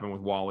how that happened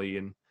with Wally.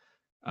 And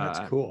that's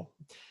cool.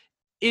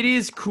 It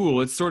is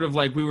cool. It's sort of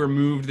like we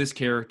removed this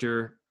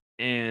character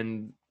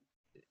and,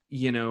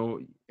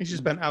 he's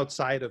just been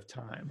outside of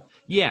time.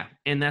 Yeah,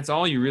 and that's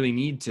all you really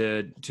need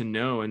to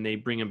know. And they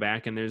bring him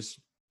back, and there's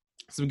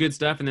some good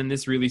stuff. And then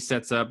this really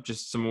sets up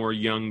just some more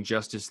Young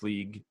Justice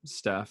League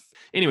stuff.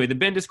 Anyway, the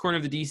Bendis corner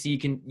of the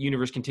DC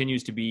universe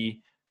continues to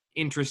be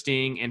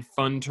interesting and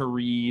fun to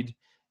read.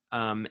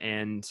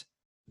 And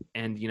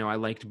you know, I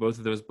liked both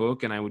of those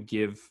books, and I would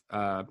give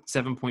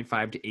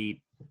 7.5 to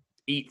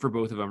 8 for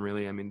both of them.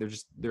 Really, I mean,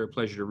 they're a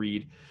pleasure to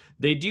read.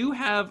 They do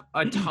have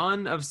a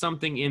ton of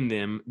something in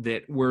them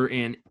that were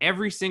in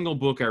every single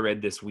book I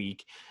read this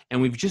week,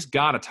 and we've just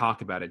got to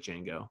talk about it,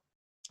 Django.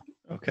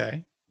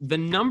 Okay. The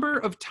number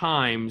of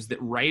times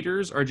that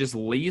writers are just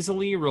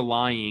lazily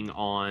relying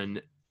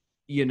on,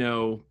 you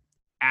know,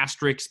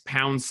 asterisk,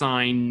 pound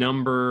sign,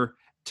 number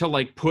to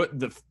like put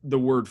the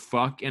word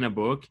fuck in a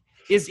book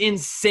is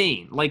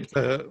insane. Like,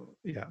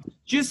 Yeah.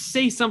 just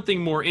say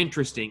something more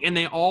interesting. And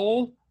they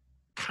all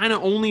kind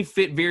of only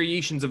fit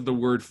variations of the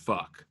word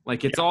fuck.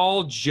 Like, it's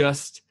all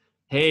just,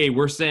 hey,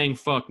 we're saying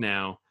fuck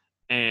now,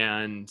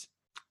 and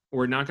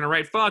we're not going to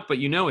write fuck, but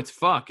you know it's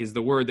fuck is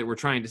the word that we're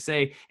trying to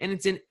say. And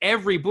it's in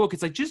every book.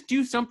 It's like, just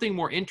do something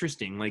more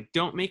interesting. Like,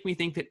 don't make me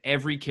think that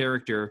every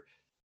character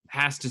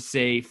has to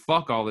say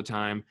fuck all the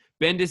time.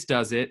 Bendis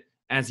does it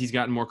as he's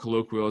gotten more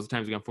colloquial as the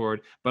time's gone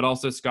forward, but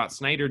also Scott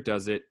Snyder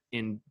does it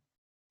in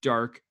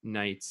Dark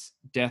Knight's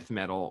Death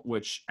Metal,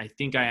 which I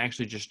think I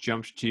actually just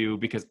jumped to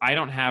because I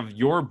don't have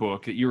your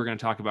book that you were going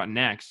to talk about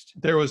next.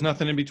 There was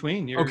nothing in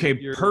between. You're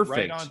perfect.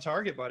 Right on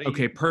target, buddy.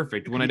 Okay,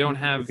 perfect. When I don't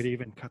have... You could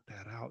even cut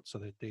that out so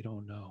that they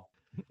don't know.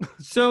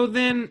 So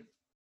then,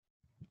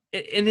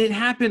 and it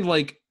happened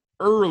like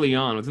early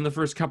on within the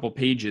first couple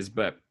pages,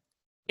 but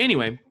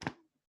anyway,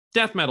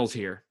 Death Metal's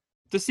here.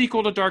 The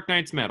sequel to Dark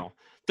Knight's Metal.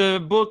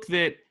 The book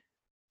that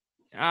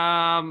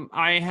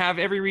I have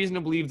every reason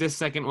to believe this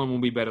second one will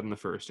be better than the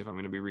first, if I'm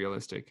going to be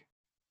realistic.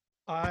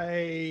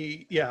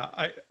 I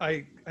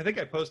think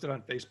I posted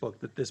on Facebook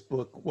that this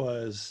book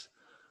was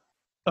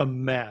a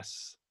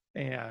mess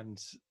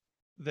and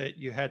that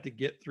you had to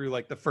get through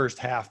like the first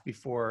half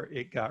before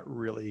it got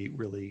really,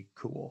 really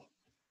cool.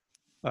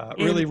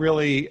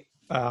 Really,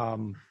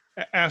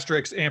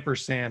 asterisk,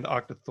 ampersand,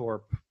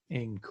 Octothorpe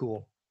ing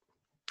cool.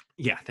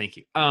 Yeah, thank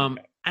you.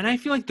 And I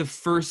feel like the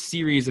first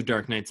series of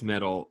Dark Knight's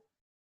Metal,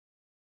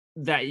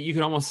 that you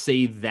could almost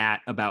say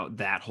that about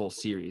that whole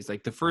series.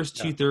 Like the first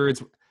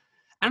 2/3,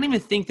 I don't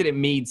even think that it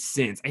made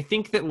sense. I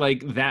think that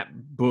like that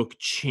book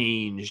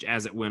changed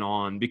as it went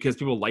on because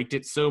people liked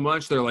it so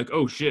much. They're like,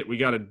 oh shit, we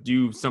got to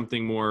do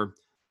something more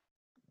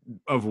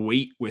of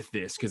weight with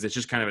this because it's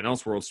just kind of an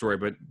Elseworld story,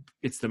 but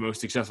it's the most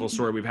successful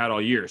story we've had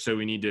all year. So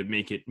we need to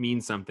make it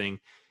mean something.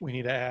 We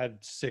need to add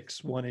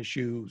 6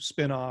 one-issue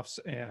spin-offs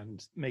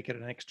and make it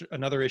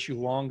another issue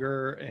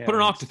longer. And put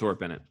an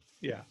Octothorpe in it.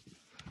 Yeah.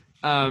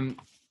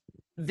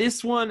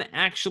 This one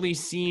actually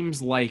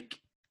seems like,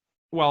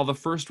 while the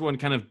first one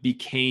kind of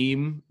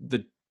became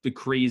the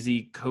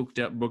crazy coked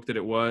up book that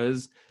it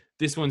was,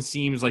 this one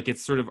seems like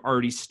it's sort of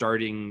already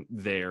starting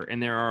there.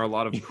 And there are a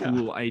lot of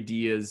cool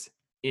ideas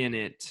in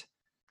it.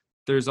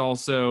 There's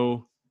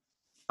also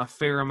a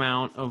fair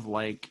amount of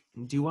like,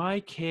 do I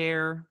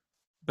care?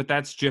 But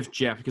that's just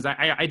Jeff, because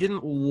I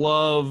didn't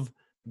love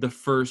the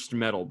first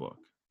Metal book.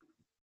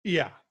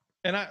 Yeah.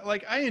 And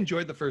I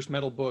enjoyed the first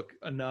Metal book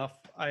enough.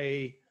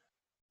 I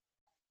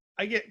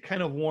get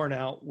kind of worn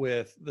out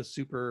with the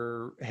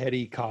super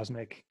heady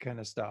cosmic kind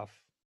of stuff.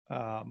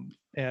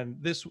 And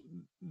this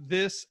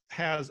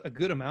has a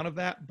good amount of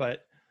that,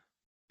 but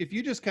if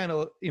you just kind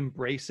of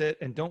embrace it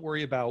and don't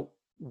worry about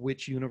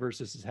which universe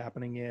this is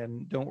happening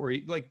in,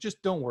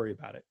 just don't worry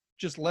about it.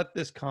 Just let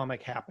this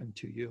comic happen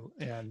to you.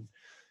 And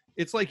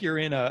it's like you're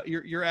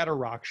at a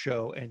rock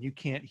show and you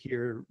can't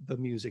hear the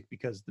music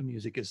because the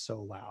music is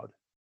so loud.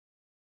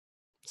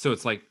 So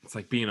it's like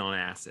being on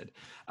acid.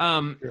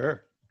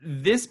 Sure.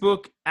 This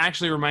book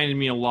actually reminded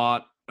me a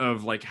lot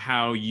of like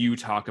how you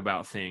talk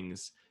about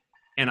things,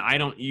 and I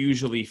don't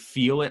usually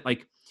feel it.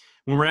 Like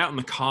when we're out in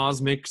the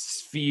cosmic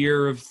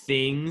sphere of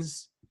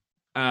things,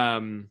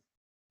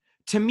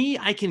 to me,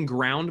 I can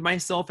ground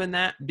myself in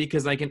that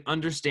because I can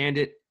understand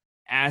it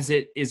as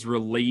it is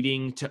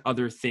relating to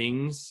other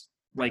things.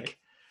 Right.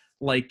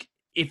 Like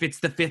if it's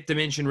the 5th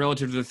dimension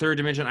relative to the 3rd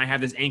dimension, I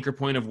have this anchor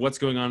point of what's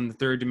going on in the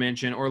 3rd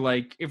dimension. Or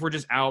like if we're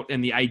just out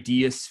in the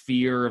idea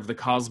sphere of the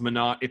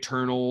cosmonaut,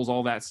 Eternals,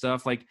 all that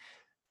stuff, like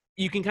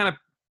you can kind of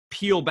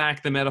peel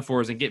back the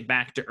metaphors and get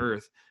back to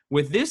Earth.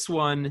 With this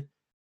one,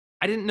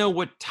 I didn't know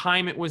what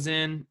time it was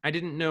in. I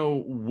didn't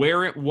know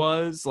where it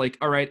was. Like,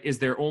 all right, is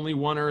there only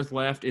one Earth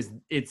left? Is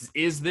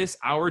this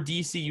our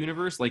DC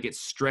universe? Like it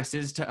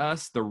stresses to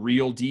us the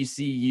real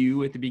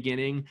DCU at the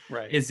beginning.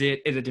 Right. Is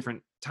it a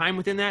different time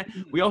within that?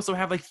 We also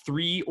have like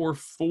 3 or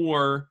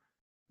 4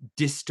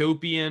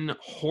 dystopian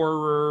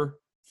horror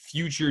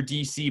future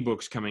DC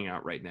books coming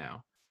out right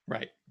now.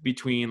 Right.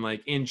 Between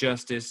like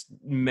Injustice,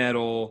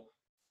 Metal,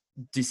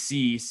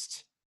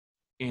 Deceased,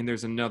 and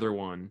there's another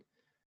one.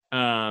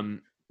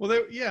 Well,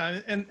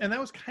 and that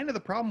was kind of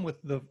the problem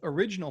with the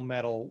original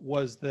Metal,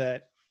 was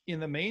that in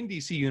the main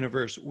DC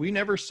universe, we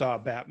never saw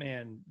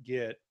Batman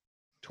get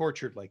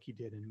tortured like he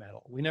did in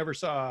Metal. We never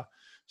saw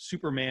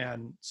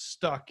Superman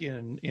stuck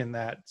in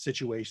that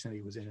situation that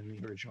he was in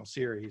the original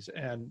series.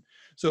 And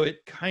so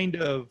it kind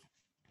of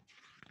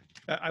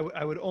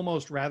I would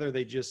almost rather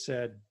they just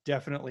said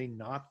definitely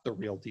not the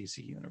real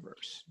DC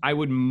universe. I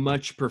would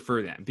much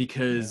prefer that,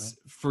 because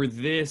for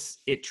this,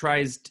 it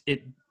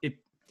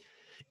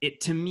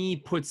to me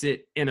puts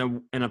it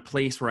in a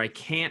place where I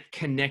can't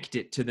connect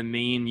it to the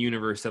main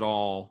universe at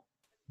all,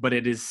 but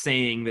it is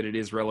saying that it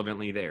is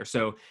relevantly there.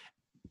 So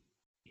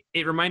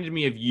it reminded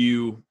me of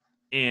you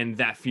and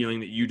that feeling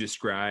that you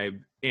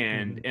described.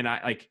 And I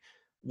like,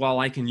 while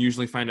I can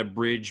usually find a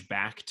bridge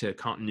back to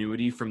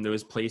continuity from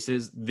those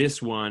places,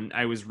 this one,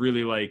 I was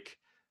really like,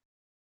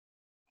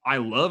 I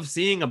love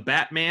seeing a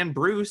Batman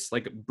Bruce,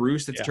 like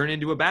Bruce that's turned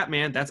into a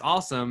Batman. That's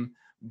awesome.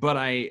 But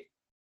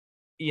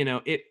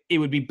it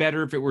would be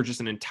better if it were just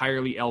an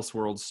entirely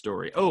Elseworld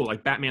story. Oh,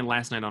 like Batman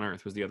Last Night on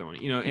Earth was the other one,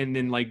 and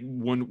then like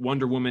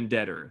Wonder Woman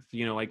Dead Earth,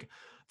 like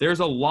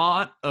there's a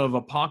lot of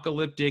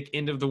apocalyptic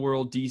end of the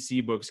world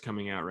DC books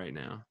coming out right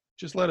now.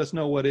 Just let us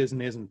know what is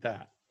and isn't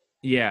that.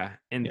 Yeah.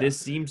 And this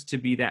seems to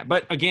be that.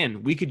 But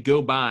again, we could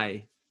go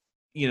by,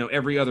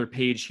 every other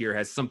page here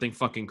has something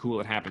fucking cool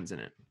that happens in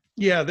it.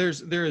 Yeah,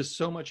 there is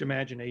so much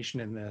imagination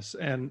in this.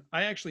 And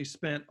I actually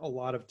spent a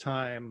lot of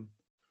time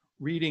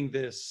reading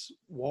this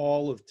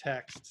wall of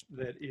text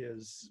that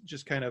is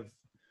just kind of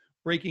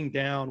breaking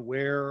down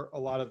where a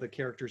lot of the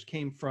characters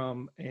came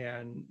from,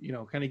 and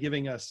kind of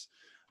giving us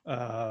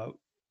a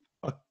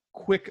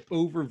quick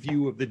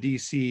overview of the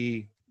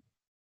DC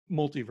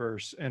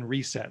multiverse and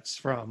resets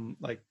from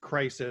like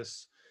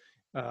Crisis,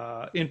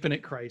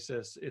 Infinite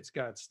Crisis. It's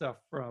got stuff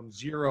from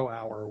 0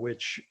 Hour,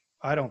 which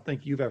I don't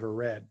think you've ever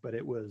read, but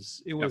it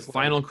was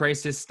Final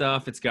Crisis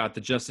stuff. It's got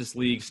the Justice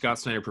League, Scott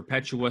Snyder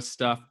Perpetua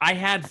stuff. I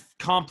had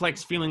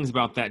complex feelings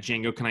about that,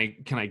 Django.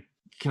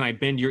 Can I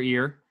bend your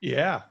ear?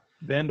 Yeah,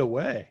 bend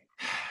away.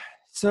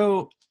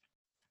 So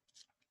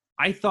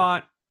I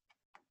thought,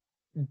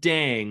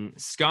 dang,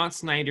 Scott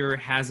Snyder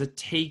has a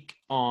take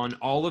on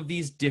all of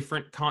these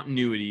different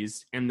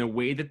continuities and the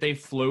way that they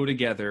flow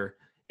together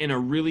in a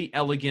really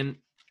elegant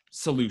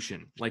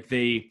solution. Like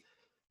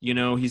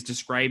he's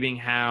describing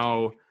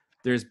how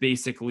there's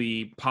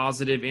basically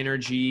positive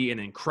energy and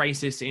then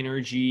crisis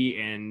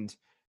energy, and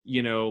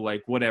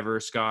like whatever,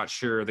 Scott,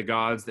 sure, the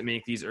gods that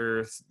make these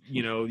earths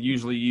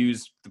usually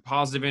use the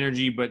positive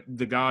energy, but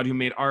the god who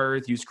made our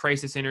earth used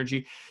crisis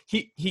energy.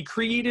 He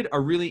created a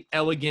really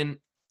elegant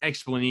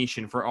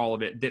explanation for all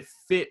of it that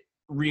fit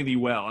really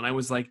well, and I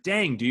was like,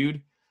 dang,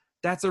 dude,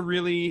 that's a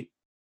really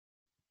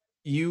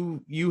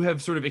you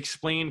have sort of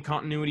explained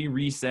continuity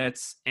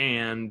resets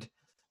and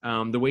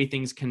the way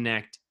things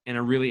connect in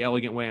a really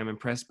elegant way. I'm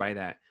impressed by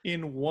that.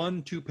 In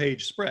 1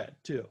 2-page spread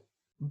too.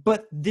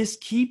 But this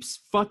keeps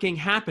fucking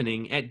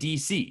happening at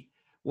DC.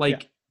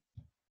 Like,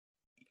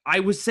 I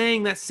was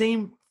saying that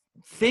same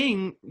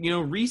thing,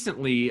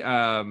 recently.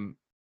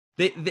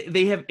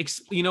 They have,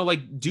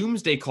 like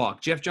Doomsday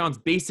Clock. Jeff Johns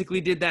basically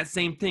did that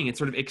same thing. It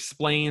sort of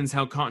explains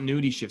how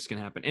continuity shifts can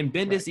happen. And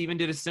Bendis even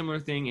did a similar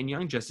thing in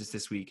Young Justice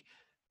this week.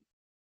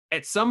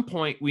 At some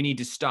point, we need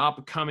to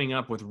stop coming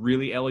up with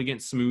really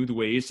elegant, smooth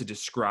ways to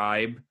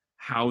describe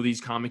how these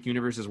comic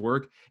universes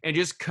work and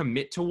just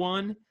commit to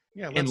one.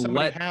 Yeah, let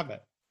somebody have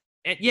it.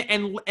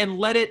 And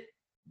let it.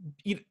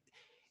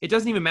 It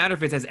doesn't even matter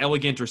if it's as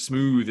elegant or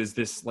smooth as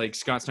this like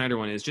Scott Snyder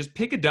one is. Just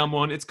pick a dumb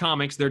one. It's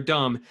comics. They're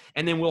dumb.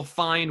 And then we'll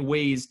find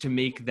ways to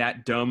make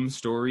that dumb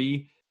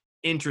story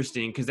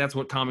interesting, because that's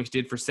what comics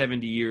did for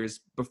 70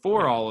 years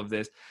before all of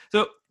this.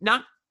 So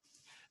not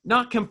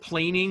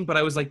complaining, but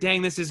I was like,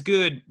 dang, this is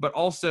good. But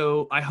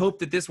also, I hope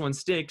that this one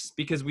sticks,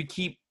 because we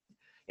keep,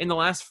 in the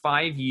last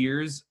 5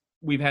 years,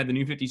 we've had the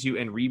New 52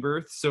 and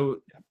Rebirth. So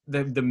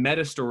the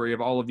meta story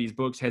of all of these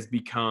books has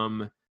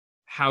become,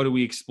 how do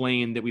we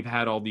explain that we've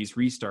had all these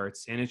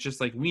restarts? And it's just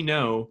like, we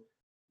know,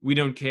 we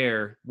don't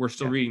care. We're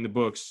still reading the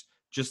books.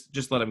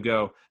 Just let them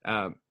go.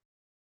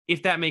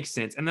 If that makes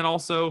sense. And then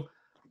also,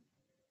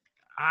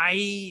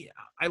 I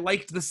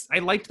liked this. I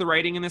liked the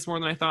writing in this more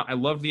than I thought. I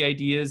loved the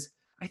ideas.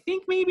 I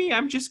think maybe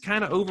I'm just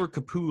kind of over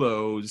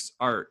Capullo's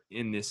art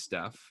in this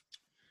stuff.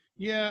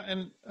 Yeah,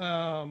 and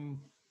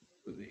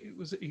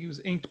he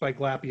was inked by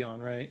Glapion,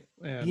 right?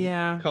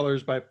 And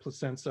colors by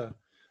Placenza.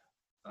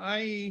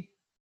 I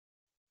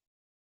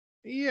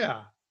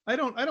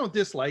don't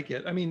dislike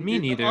it. I mean, me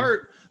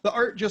neither. The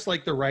art, just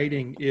like the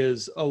writing,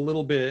 is a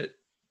little bit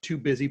too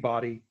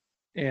busybody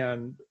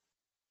and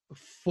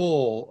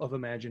full of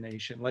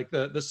imagination. Like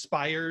the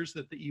spires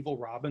that the evil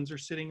Robins are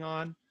sitting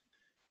on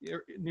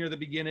near the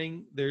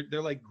beginning,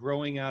 they're like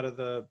growing out of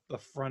the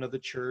front of the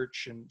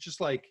church, and just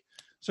like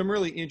some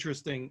really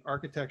interesting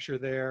architecture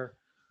there.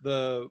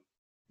 The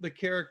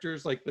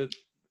characters, like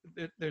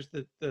there's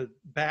the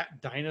bat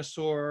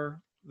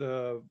dinosaur,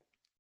 the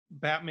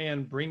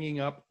Batman bringing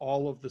up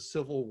all of the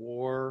Civil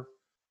War.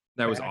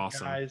 That was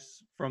awesome.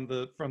 Guys from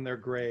their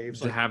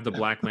graves to have the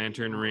Black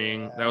Lantern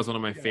ring. That was one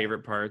of my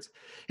favorite parts.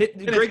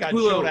 Greg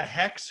Capullo, Jonah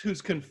Hex,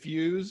 who's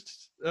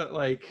confused.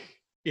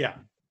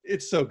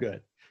 It's so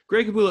good.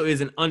 Greg Capullo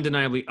is an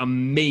undeniably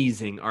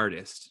amazing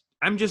artist.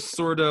 I'm just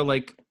sort of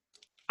like,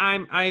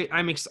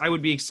 I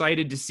would be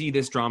excited to see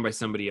this drawn by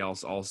somebody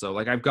else also.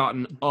 Like I've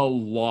gotten a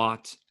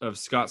lot of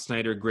Scott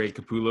Snyder Greg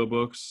Capullo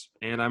books,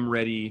 and I'm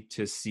ready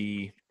to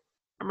see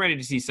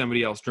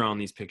somebody else draw on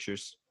these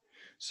pictures.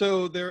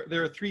 So there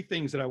are three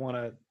things that I want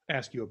to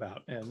ask you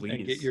about and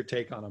get Please. your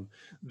take on them.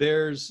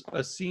 There's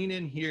a scene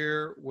in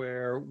here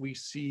where we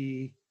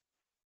see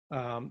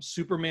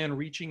Superman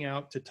reaching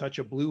out to touch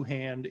a blue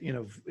hand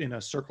in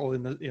a circle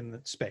in the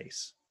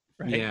space,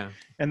 right? Yeah.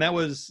 And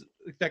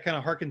that kind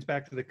of harkens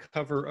back to the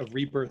cover of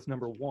Rebirth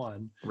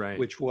 #1, Right.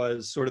 which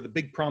was sort of the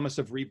big promise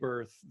of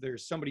Rebirth.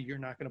 There's somebody you're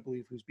not going to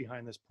believe who's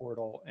behind this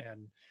portal,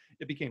 and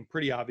it became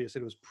pretty obvious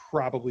that it was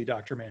probably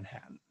Dr.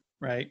 Manhattan,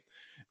 right?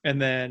 And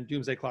then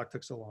Doomsday Clock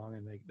took so long,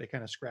 and they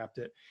kind of scrapped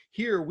it.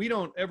 Here, we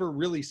don't ever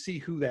really see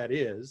who that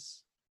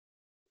is,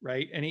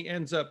 right? And he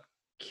ends up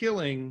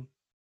killing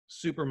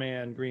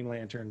Superman, Green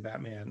Lantern,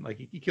 Batman. Like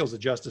he kills the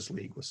Justice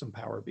League with some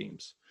power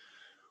beams.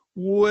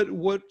 What's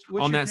on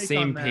your that take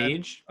same on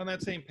page? On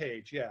that same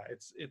page, yeah.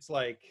 It's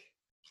like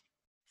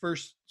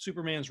first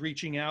Superman's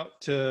reaching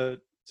out to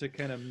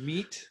kind of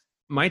meet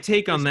My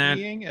take on that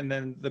being, and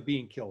then the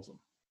being kills him.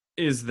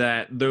 Is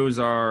that those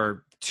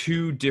are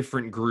two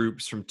different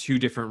groups from two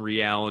different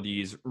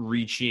realities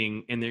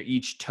reaching, and they're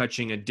each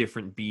touching a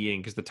different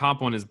being, because the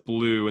top one is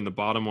blue and the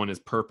bottom one is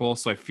purple.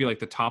 So I feel like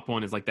the top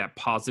one is like that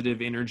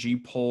positive energy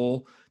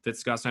pole that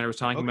Scott Snyder was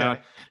talking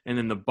about, and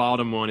then the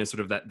bottom one is sort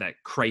of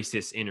that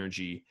crisis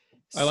energy.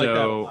 I like that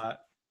a lot.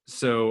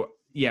 So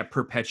yeah,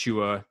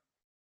 Perpetua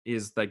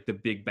is like the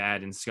big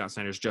bad in Scott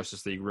Snyder's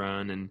Justice League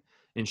run,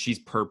 and she's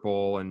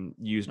purple and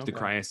used the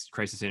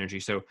crisis energy.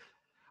 So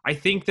I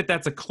think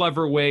that's a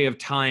clever way of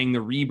tying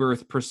the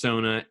Rebirth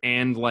persona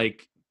and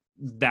like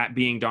that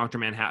being Dr.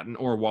 Manhattan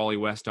or Wally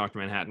West Dr.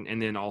 Manhattan,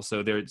 and then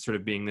also there sort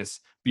of being this,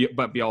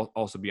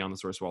 also beyond the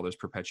source wall, there's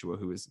Perpetua,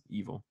 who is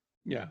evil.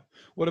 Yeah.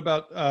 What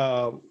about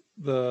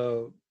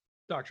the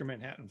Dr.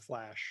 Manhattan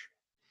Flash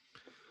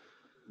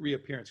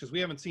reappearance? Because we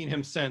haven't seen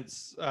him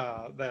since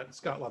that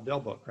Scott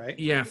Lobdell book, right?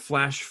 Yeah,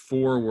 flash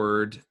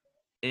forward,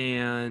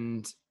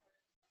 and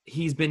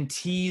he's been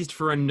teased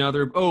for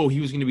another. Oh, he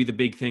was going to be the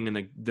big thing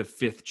in the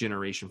fifth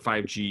generation.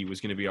 5G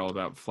was going to be all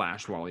about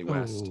Flash Wally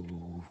West,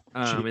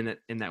 and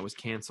that was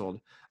canceled.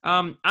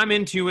 I'm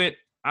into it.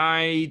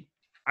 I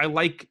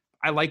like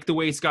the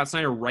way Scott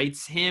Snyder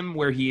writes him,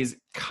 where he is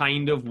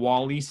kind of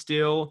Wally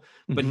still,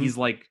 but he's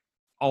like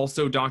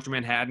also Dr.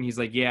 Manhattan. He's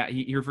like, yeah,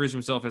 he refers to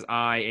himself as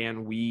I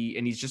and we,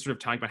 and he's just sort of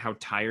talking about how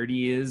tired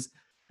he is,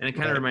 and it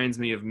kind of reminds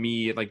me of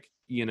me, like,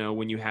 you know,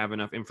 when you have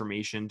enough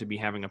information to be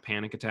having a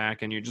panic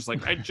attack and you're just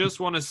like, I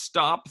just want to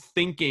stop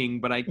thinking,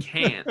 but I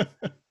can't.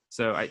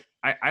 So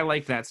I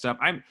like that stuff.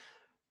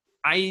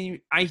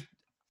 I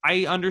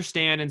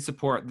understand and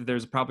support that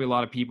there's probably a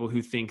lot of people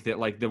who think that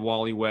like the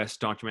Wally West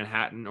Dr.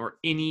 Manhattan or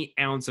any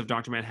ounce of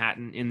Dr.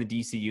 Manhattan in the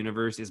DC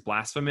universe is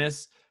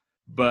blasphemous,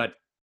 but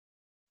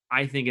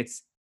I think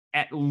it's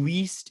at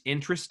least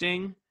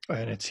interesting.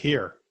 And it's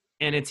here.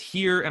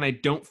 And I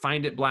don't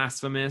find it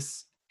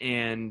blasphemous.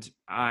 And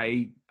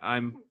I'm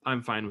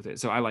fine with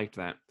it. So I liked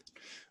that.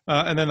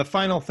 And then the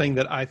final thing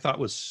that I thought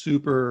was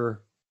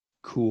super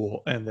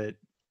cool and that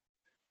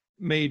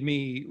made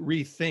me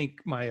rethink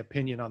my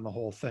opinion on the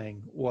whole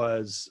thing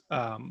was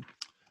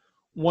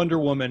Wonder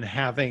Woman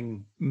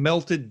having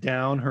melted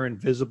down her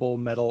invisible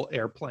metal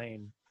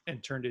airplane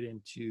and turned it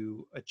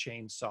into a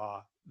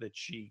chainsaw that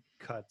she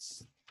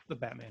cuts the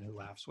Batman Who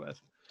Laughs with.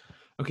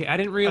 Okay, I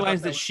didn't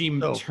realize that she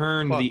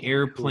turned the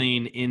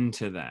airplane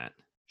into that.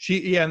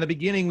 In the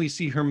beginning we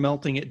see her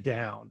melting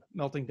down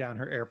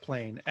her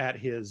airplane at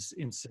his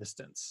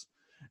insistence,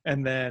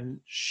 and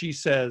then she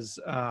says,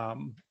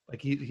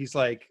 like he's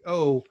like,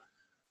 so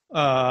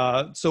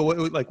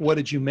what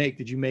did you make?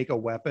 Did you make a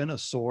weapon, a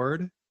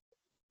sword?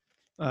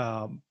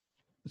 What,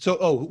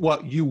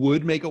 you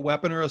would make a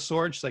weapon or a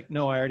sword? She's like,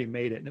 no, I already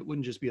made it, and it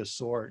wouldn't just be a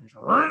sword.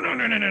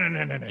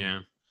 Yeah.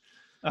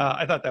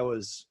 I thought that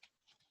was,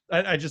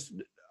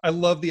 I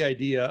love the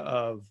idea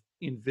of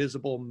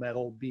invisible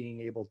metal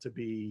being able to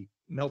be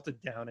melted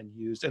down and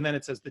used. And then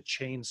it says the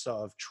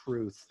chainsaw of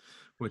truth,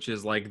 which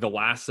is like the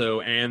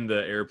lasso and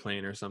the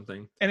airplane or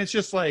something. And it's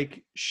just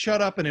like,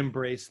 shut up and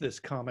embrace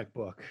this comic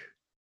book.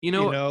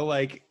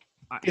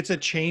 It's a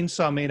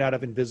chainsaw made out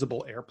of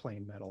invisible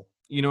airplane metal.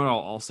 You know what I'll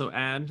also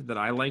add that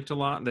I liked a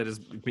lot, that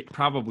is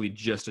probably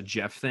just a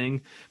Jeff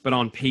thing, but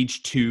on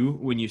page 2,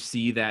 when you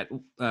see that,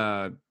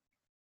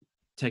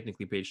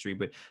 technically page 3,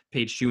 but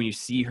page 2, when you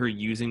see her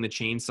using the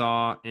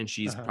chainsaw and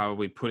she's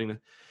probably putting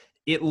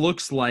it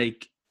looks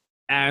like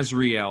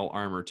Azrael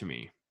armor to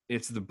me.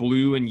 It's the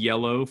blue and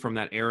yellow from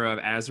that era of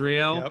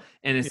Azrael,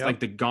 and it's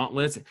like the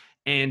gauntlets.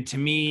 And to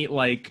me,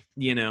 like,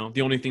 you know,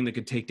 the only thing that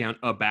could take down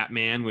a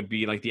Batman would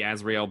be like the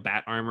Azrael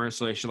bat armor.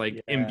 So they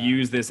should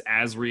imbue this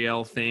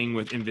Azrael thing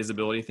with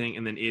invisibility thing,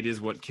 and then it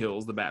is what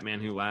kills the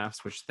Batman Who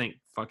Laughs, which thank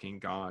fucking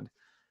God.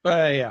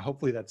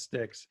 Hopefully that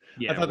sticks.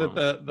 I thought that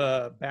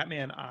the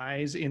Batman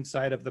eyes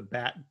inside of the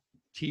Bat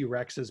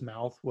T-Rex's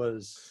mouth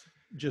was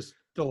just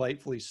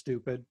delightfully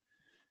stupid.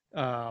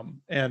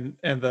 And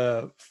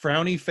the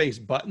frowny face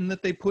button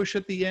that they push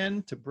at the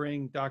end to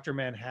bring Dr.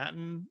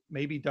 Manhattan,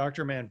 maybe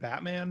Dr.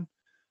 Batman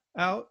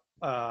out.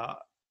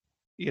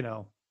 You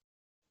know,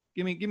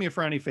 give me a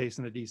frowny face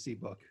in a DC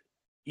book.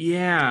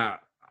 Yeah,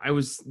 I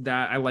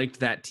liked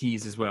that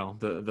tease as well.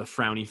 The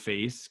frowny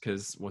face,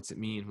 because what's it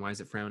mean? Why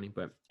is it frowny?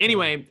 But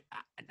anyway,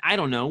 I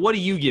don't know. What do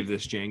you give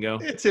this,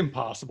 Django? It's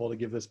impossible to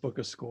give this book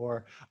a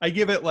score. I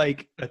give it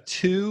like a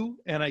 2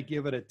 and I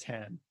give it a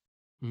 10.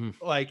 Mhm.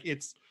 Like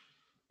it's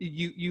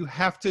you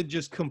have to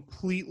just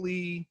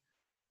completely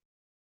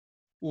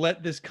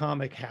let this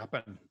comic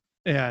happen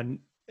and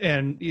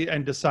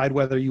decide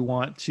whether you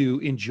want to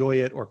enjoy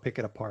it or pick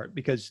it apart,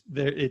 because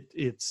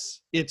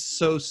it's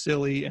so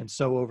silly and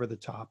so over the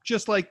top,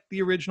 just like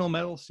the original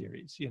Metal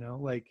series,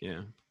 like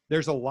Yeah.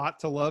 there's a lot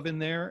to love in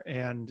there,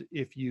 and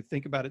if you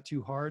think about it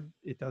too hard,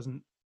 it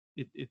doesn't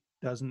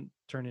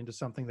turn into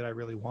something that I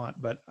really want.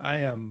 But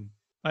I'm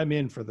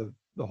in for the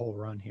whole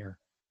run here.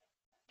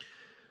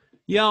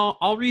 Yeah,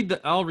 I'll read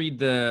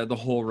the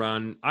whole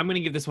run. I'm gonna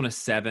give this one a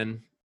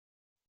 7.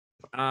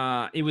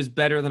 It was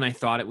better than I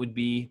thought it would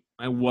be.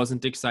 I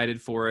wasn't excited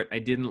for it. I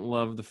didn't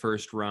love the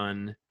first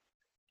run,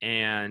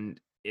 and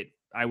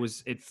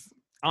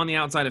on the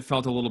outside, it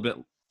felt a little bit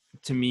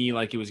to me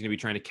like it was going to be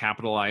trying to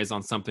capitalize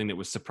on something that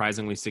was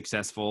surprisingly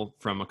successful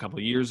from a couple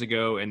of years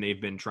ago, and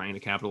they've been trying to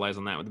capitalize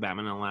on that with the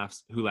Batman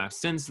Who Laughs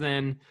since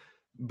then.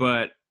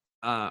 But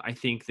I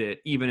think that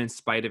even in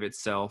spite of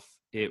itself,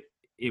 it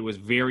was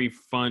very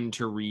fun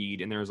to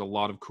read, and there's a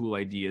lot of cool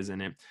ideas in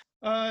it.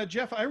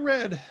 Jeff, I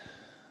read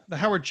the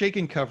Howard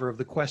Chaykin cover of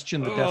The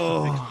Question, The Death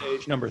of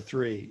Vic Sage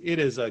 #3. It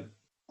is a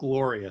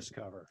glorious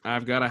cover.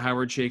 I've got a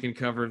Howard Chaykin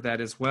cover of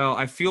that as well.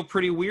 I feel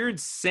pretty weird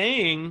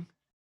saying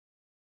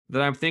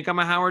that I think I'm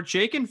a Howard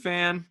Chaykin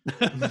fan.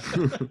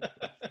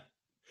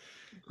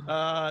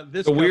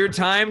 This a weird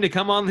time to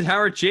come on the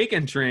Howard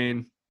Chaykin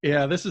train.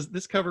 Yeah,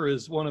 this cover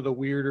is one of the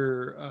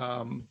weirder,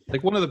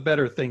 like one of the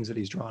better things that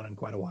he's drawn in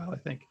quite a while, I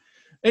think.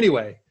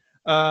 Anyway,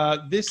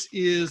 this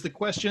is The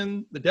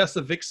Question, The Deaths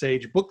of Vic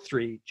Sage, Book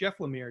 3, Jeff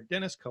Lemire,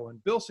 Dennis Cohen,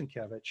 Bill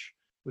Sienkiewicz,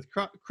 with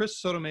Chris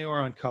Sotomayor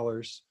on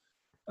colors.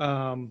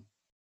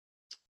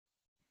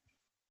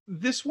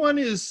 This one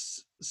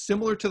is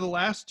similar to the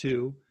last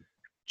two,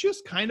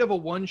 just kind of a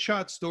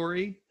one-shot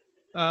story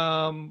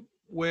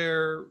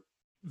where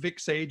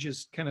Vic Sage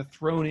is kind of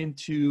thrown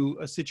into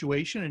a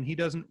situation and he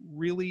doesn't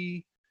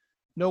really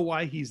know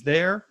why he's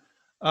there.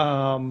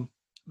 The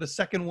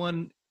second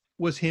one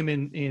was him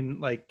in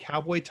like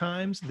cowboy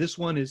times. This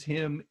one is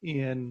him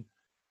in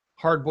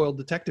hard-boiled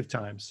detective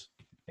times.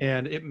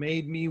 And it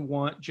made me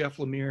want Jeff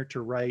Lemire to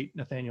write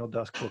Nathaniel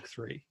Dusk Book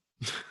 3.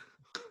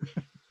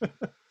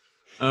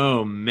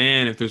 Oh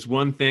man, if there's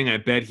one thing I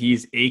bet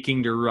he's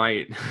aching to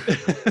write.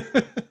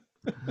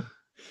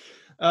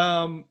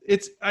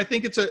 I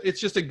think it's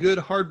just a good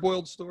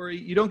hard-boiled story.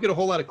 You don't get a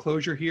whole lot of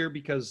closure here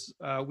because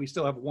we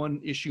still have one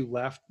issue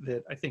left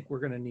that I think we're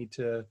going to need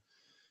to,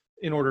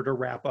 in order to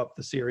wrap up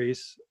the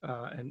series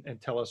and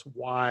tell us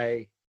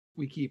why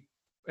we keep,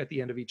 at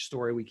the end of each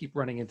story, we keep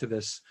running into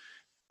this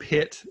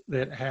pit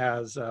that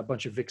has a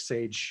bunch of Vic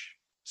Sage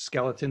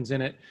skeletons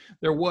in it.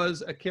 There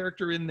was a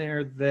character in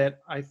there that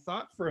I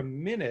thought for a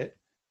minute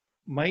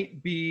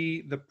might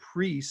be the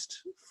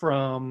priest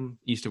from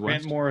East of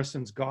Grant West.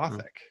 Morrison's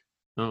Gothic.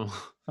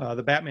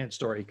 The Batman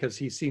story, because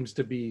he seems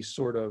to be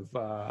sort of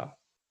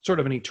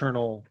an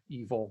eternal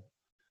evil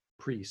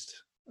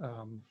priest.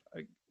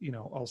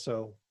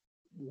 Also,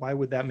 why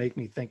would that make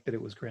me think that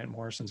it was Grant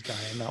Morrison's guy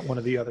and not one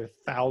of the other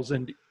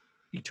 1,000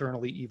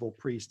 eternally evil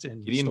priests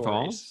in Gideon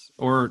stories?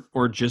 Falls,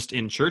 or just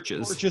in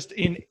churches, or just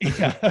in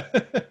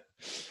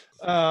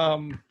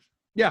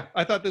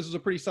I thought this was a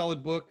pretty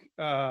solid book.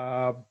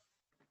 I'd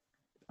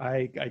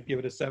give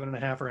it a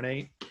 7.5 or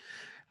an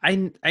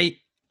 8.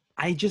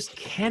 I just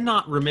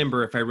cannot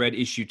remember if I read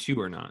issue 2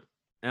 or not.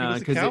 It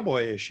was a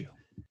cowboy issue.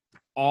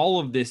 All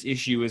of this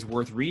issue is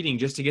worth reading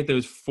just to get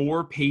those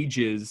 4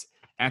 pages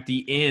at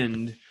the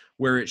end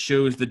where it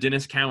shows the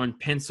Dennis Cowan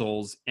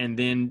pencils and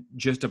then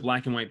just a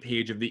black and white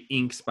page of the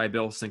inks by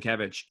Bill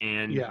Sienkiewicz.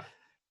 And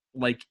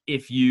like,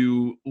 if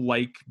you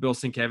like Bill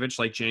Sienkiewicz,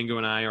 like Django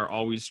and I are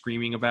always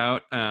screaming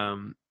about,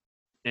 and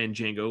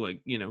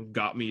Django,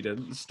 got me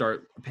to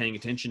start paying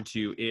attention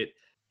to it.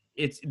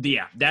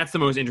 That's the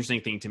most interesting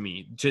thing to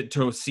me,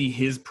 to see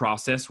his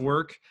process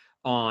work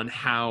on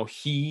how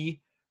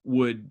he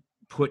would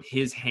put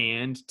his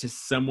hand to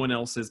someone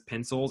else's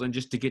pencils, and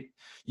just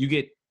you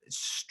get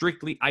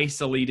strictly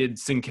isolated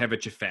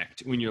Sienkiewicz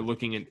effect when you're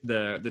looking at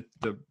the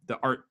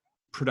art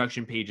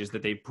production pages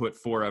that they put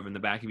 4 of in the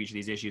back of each of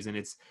these issues, and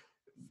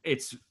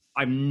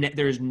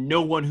there's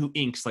no one who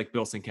inks like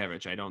Bill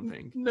Sienkiewicz, I don't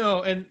think.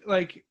 No, and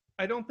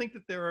I don't think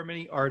that there are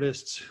many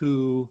artists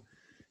who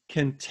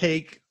can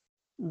take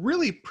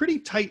really pretty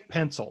tight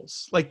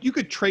pencils. Like, you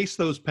could trace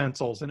those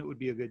pencils and it would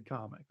be a good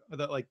comic.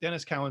 Like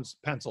Dennis Cowan's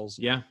pencils,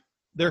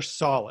 they're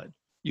solid.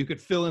 You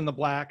could fill in the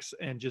blacks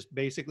and just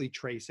basically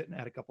trace it and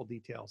add a couple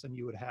details, and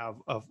you would have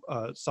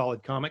a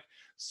solid comic.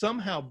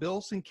 Somehow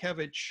Bill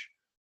Sienkiewicz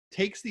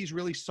takes these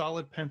really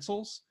solid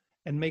pencils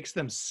and makes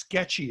them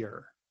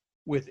sketchier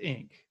with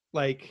ink.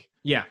 Like,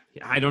 Yeah,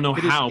 I don't know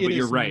it how, is, but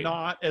you're right.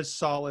 not as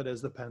solid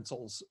as the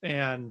pencils,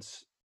 and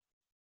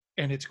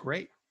it's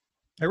great.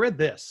 I read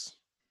this.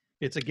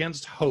 It's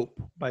Against Hope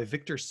by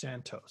Victor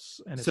Santos,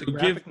 and it's So a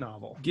graphic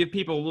novel. Give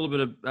people a little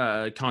bit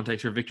of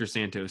context for Victor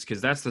Santos, because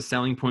that's the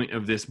selling point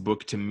of this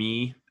book to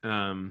me.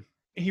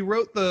 He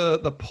wrote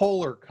the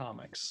Polar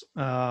comics,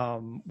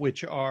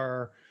 which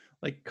are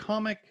like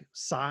comic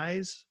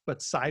size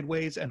but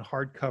sideways and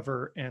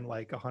hardcover and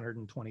like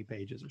 120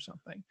 pages or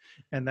something.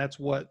 And that's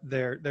what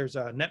there's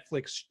a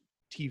Netflix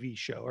TV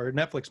show or a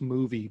Netflix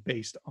movie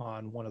based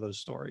on one of those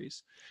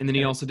stories. And then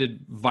he also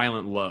did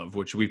Violent Love,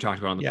 which we've talked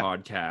about on the Yeah.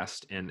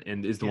 podcast, and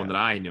is the one that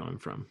I know him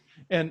from.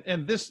 And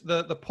this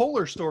the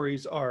Polar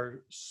stories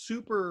are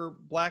super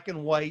black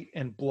and white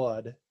and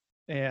blood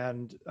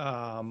and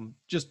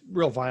just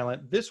real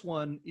violent. This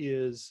one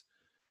is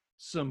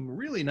some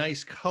really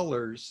nice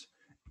colors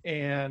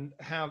and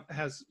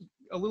has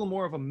a little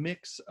more of a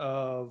mix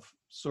of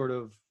sort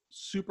of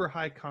super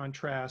high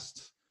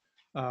contrast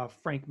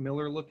Frank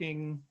Miller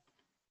looking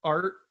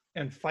art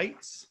and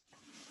fights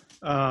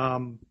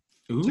to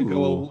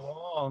go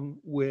along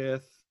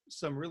with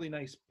some really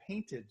nice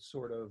painted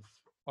sort of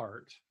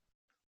art,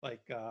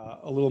 like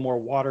a little more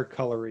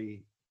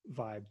watercolory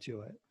vibe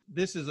to it.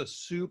 This is a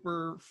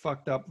super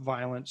fucked up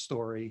violent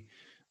story.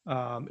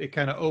 It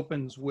kind of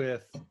opens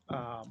with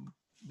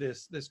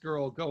this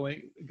girl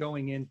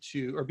going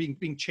into or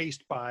being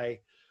chased by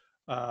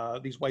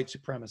these white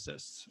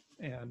supremacists,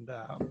 and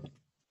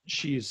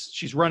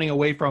she's running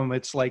away from them.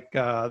 It's like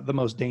the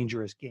most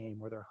dangerous game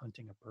where they're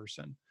hunting a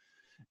person,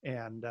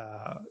 and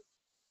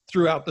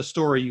throughout the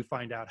story you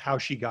find out how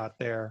she got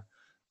there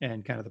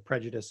and kind of the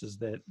prejudices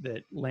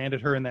that landed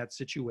her in that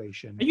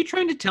situation. Are you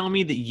trying to tell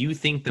me that you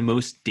think the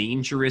most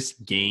dangerous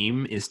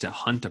game is to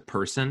hunt a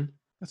person?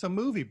 That's a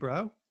movie,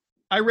 bro.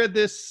 I read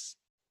this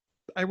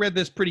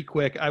pretty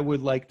quick. I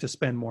would like to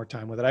spend more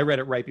time with it. I read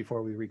it right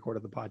before we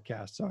recorded the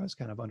podcast, so I was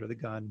kind of under the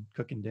gun,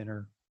 cooking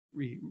dinner,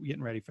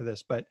 getting ready for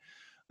this. But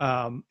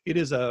it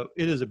is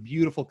a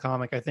beautiful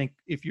comic. I think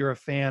if you're a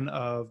fan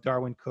of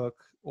Darwin Cook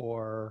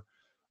or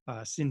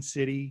Sin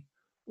City,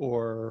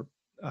 or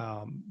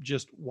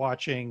just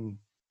watching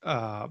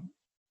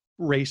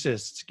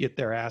racists get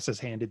their asses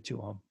handed to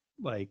them,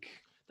 like,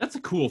 that's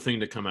a cool thing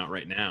to come out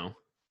right now.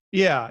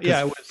 Yeah.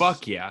 It was,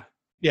 fuck yeah.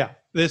 Yeah.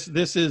 This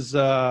is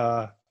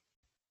a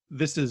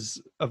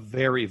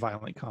very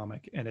violent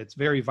comic, and it's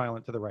very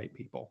violent to the right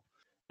people.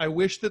 I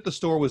wish that the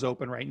store was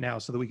open right now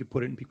so that we could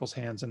put it in people's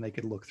hands and they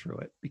could look through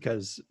it,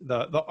 because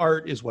the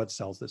art is what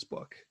sells this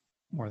book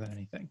more than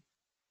anything.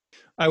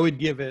 I would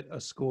give it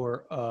a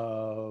score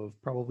of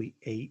probably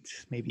 8,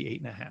 maybe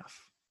 8.5.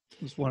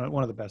 It's one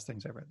of the best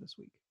things I've read this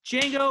week.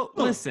 Django,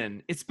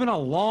 listen, it's been a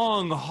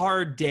long,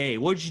 hard day.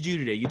 What did you do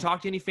today? You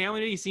talk to any family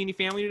today? You see any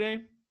family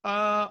today?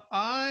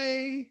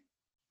 I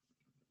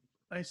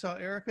saw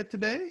Erica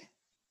today.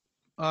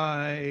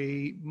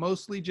 I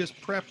mostly just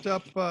prepped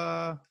up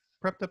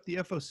the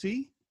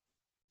FOC.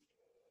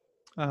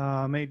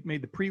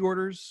 Made the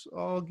pre-orders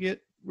all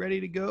get ready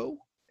to go,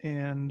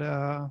 and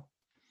I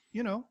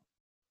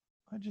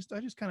just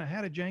kind of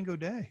had a Django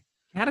day.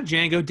 Had a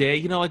Django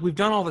day. Like, we've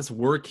done all this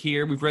work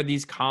here. We've read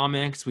these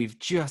comics. We've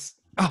just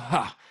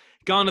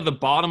gone to the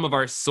bottom of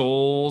our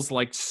souls,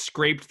 like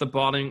scraped the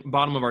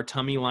bottom of our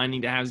tummy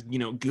lining to have,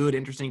 good,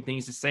 interesting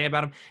things to say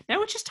about them.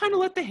 Now it's just time to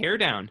let the hair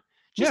down.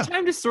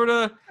 Time to sort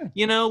of,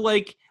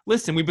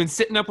 listen, we've been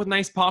sitting up with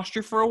nice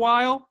posture for a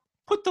while.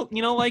 Put the,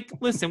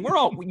 listen,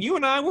 you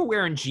and I, we're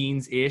wearing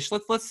jeans-ish.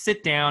 Let's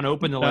sit down,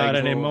 open the legs Not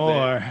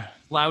anymore.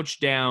 Slouch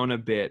down a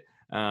bit.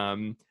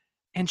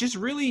 And just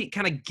really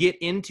kind of get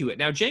into it.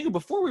 Now, Django,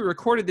 before we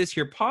recorded this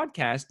here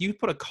podcast, you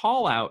put a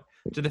call out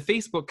to the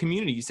Facebook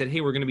community. You said, hey,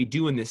 we're going to be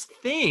doing this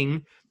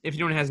thing if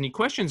anyone has any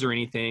questions or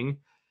anything.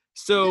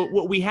 So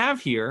what we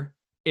have here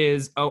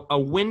is a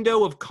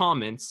window of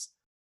comments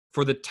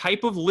for the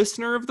type of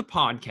listener of the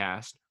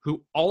podcast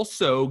who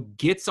also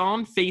gets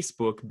on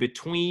Facebook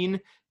between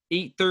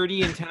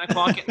 8:30 and 10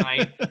 o'clock at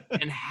night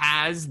and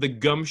has the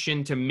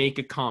gumption to make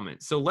a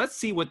comment. So let's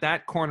see what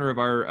that corner of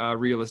our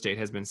real estate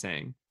has been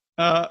saying.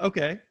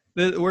 Okay.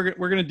 We're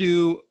going to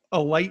do a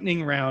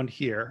lightning round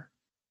here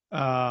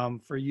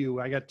for you.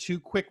 I got 2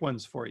 quick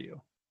ones for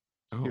you.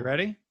 Oh, you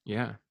ready?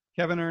 Yeah.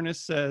 Kevin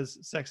Ernest says,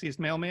 sexiest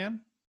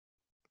mailman.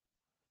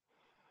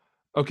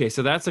 Okay,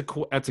 so that's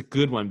a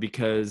good one,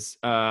 because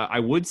I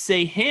would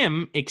say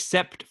him,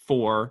 except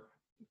for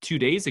 2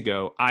 days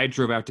ago, I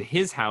drove out to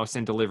his house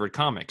and delivered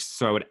comics.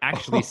 So I would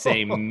actually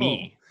say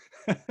me.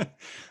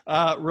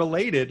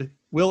 Related,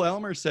 Will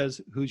Elmer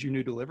says, who's your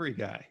new delivery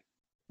guy?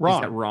 Ron.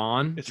 Is that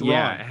Ron? It's Ron.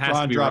 Yeah, it has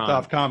Ron to be dropped Ron.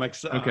 off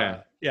comics. Okay.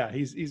 Yeah,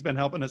 he's been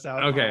helping us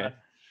out. Okay. On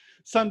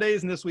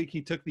Sundays, and this week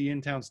he took the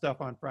in-town stuff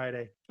on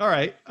Friday. All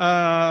right.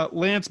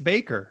 Lance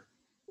Baker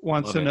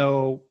wants to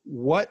know,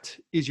 what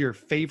is your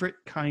favorite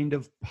kind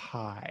of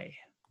pie?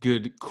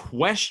 Good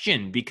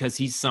question, because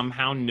he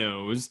somehow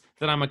knows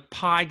that I'm a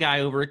pie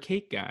guy over a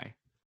cake guy.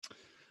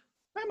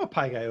 I'm a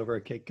pie guy over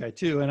a cake guy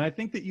too, and I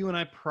think that you and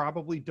I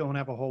probably don't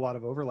have a whole lot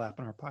of overlap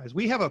in our pies.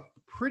 We have a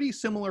pretty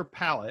similar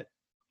palate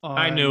on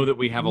I know that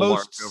we have a large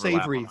most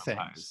overlap savory on our things.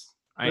 pies.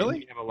 Really?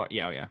 We have a lot.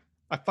 Yeah.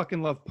 I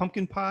fucking love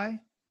pumpkin pie,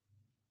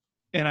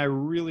 and I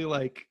really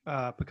like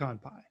pecan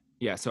pie.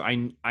 Yeah. So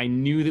I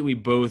knew that we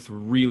both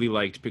really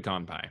liked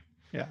pecan pie.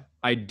 Yeah.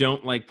 I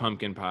don't like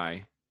pumpkin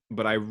pie,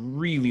 but I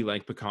really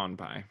like pecan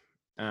pie.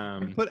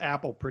 I put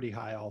apple pretty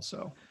high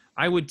also.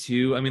 I would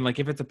too. I mean, like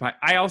if it's a pie,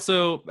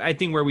 I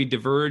think where we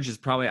diverge is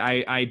probably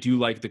I do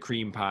like the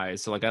cream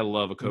pies. So like I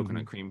love a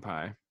coconut cream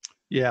pie.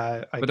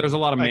 Yeah. But there's a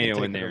lot of I can mayo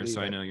take in it or there, leave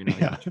so I it. know you're not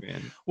Yeah. a huge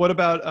fan. What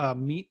about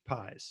meat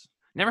pies?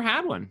 Never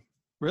had one.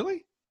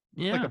 Really?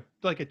 Yeah.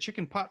 Like a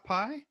chicken pot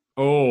pie?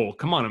 Oh,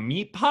 come on, a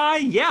meat pie?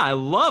 Yeah, I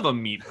love a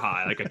meat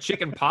pie. Like a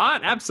chicken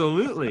pot?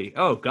 Absolutely.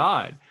 Oh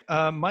God.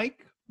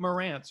 Mike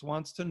Morantz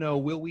wants to know,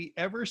 will we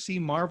ever see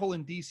Marvel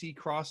and DC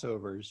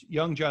crossovers,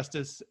 Young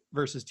Justice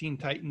versus Teen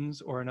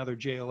Titans, or another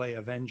JLA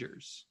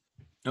Avengers?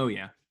 Oh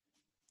yeah.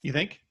 You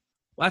think?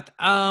 What?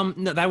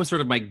 No, that was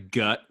sort of my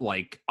gut,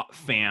 like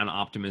fan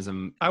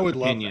optimism I would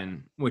opinion, love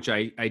that. which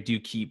I do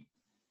keep.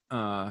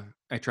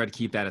 I try to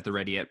keep that at the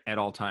ready at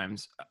all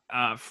times.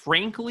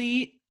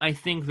 Frankly, I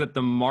think that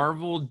the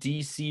Marvel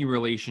DC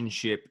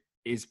relationship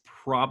is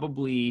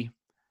probably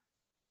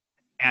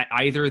at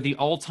either the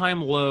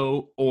all-time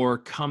low or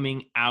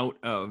coming out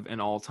of an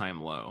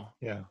all-time low.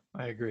 Yeah,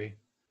 I agree.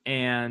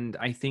 And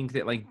I think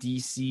that like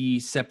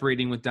DC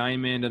separating with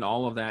Diamond and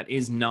all of that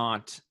is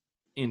not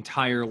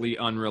entirely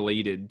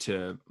unrelated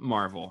to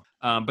Marvel.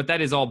 But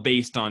that is all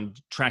based on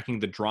tracking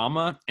the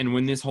drama. And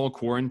when this whole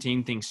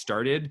quarantine thing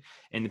started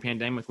and the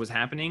pandemic was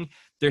happening,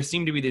 there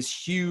seemed to be this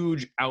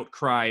huge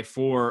outcry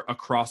for a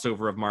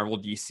crossover of Marvel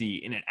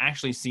DC. And it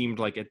actually seemed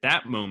like at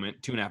that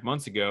moment, 2.5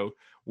 months ago,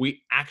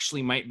 we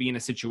actually might be in a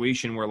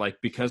situation where, like,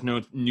 because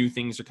no new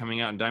things are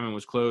coming out and Diamond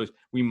was closed,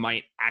 we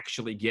might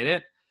actually get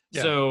it.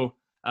 Yeah. So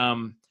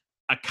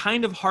a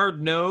kind of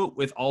hard no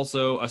with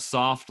also a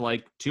soft,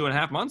 like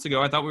 2.5 months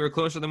ago, I thought we were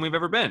closer than we've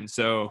ever been.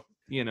 So,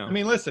 you know, I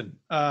mean, listen,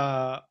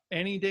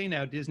 any day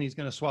now, Disney's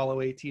going to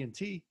swallow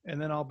AT&T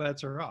and then all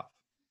bets are off.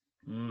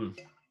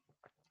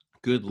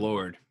 Good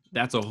Lord.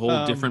 That's a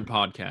whole different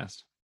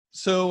podcast.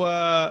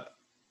 So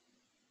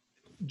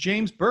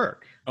James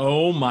Burke.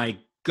 Oh my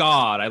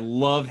God. I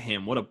love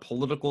him. What a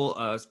political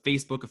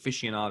Facebook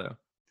aficionado.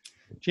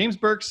 James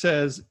Burke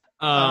says,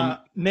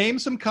 name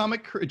some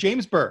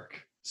James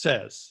Burke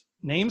says,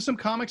 name some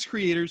comics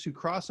creators who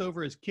cross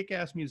over as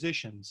kick-ass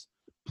musicians.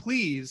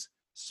 Please,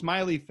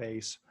 smiley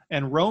face.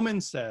 And Roman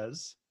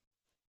says,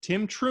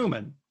 Tim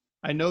Truman.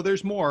 I know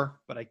there's more,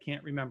 but I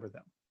can't remember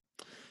them.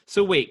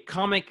 So wait,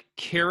 comic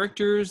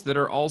characters that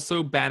are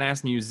also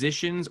badass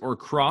musicians or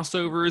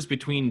crossovers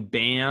between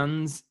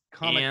bands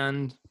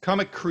and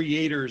comic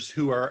creators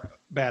who are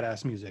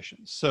badass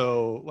musicians.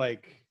 So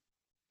like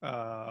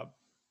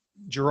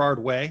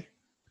Gerard Way.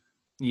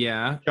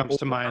 Yeah. Jumps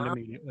to mind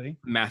immediately.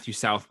 Matthew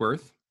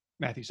Southworth.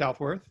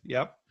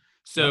 Yep.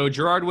 So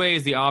Gerard Way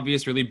is the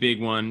obvious, really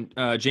big one.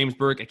 James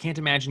Burke, I can't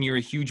imagine you're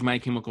a huge My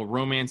Chemical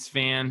Romance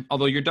fan,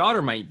 although your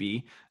daughter might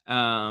be.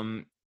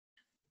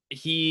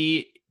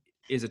 He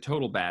is a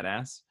total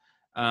badass.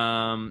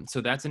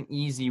 So that's an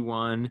easy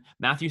one.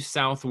 Matthew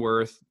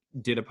Southworth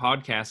did a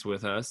podcast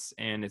with us,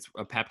 and it's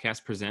a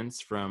Papcast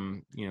Presents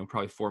from,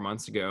 probably 4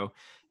 months ago.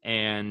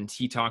 And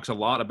he talks a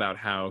lot about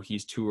how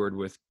he's toured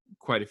with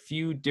quite a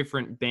few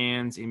different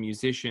bands and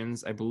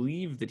musicians. I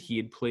believe that he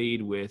had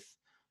played with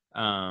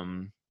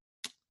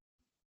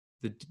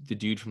the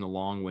dude from the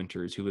Long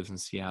Winters who lives in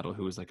Seattle,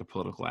 who was like a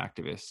political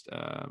activist,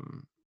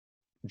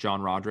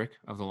 John Roderick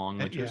of the Long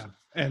Winters.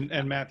 Yeah,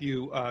 and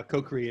Matthew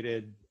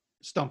co-created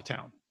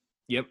Stumptown.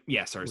 Yep.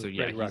 Yeah. Sorry. So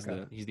yeah,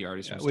 he's the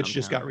artist, which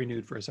just got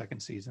renewed for a second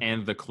season.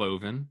 And The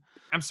Cloven.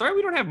 I'm sorry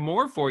we don't have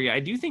more for you. I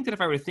do think that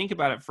if I were to think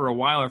about it for a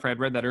while, or if I had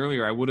read that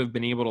earlier, I would have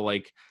been able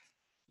to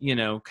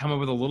come up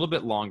with a little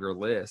bit longer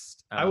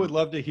list. I would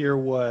love to hear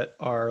what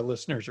our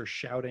listeners are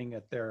shouting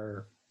at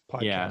their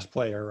podcast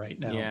player right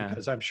now,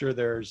 because I'm sure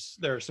there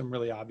are some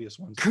really obvious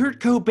ones. Kurt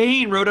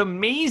Cobain wrote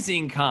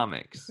amazing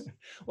comics.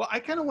 Well, I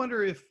kind of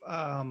wonder if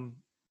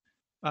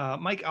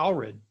Mike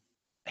Allred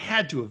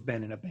had to have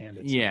been in a band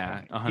at some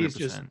point. 100%. He's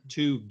just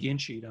too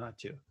ginchy not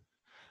to.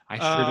 I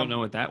sure don't know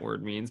what that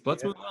word means, but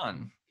let's move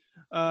on.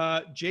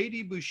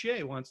 JD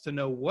Boucher wants to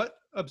know, what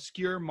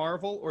obscure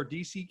Marvel or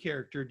DC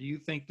character do you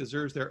think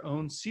deserves their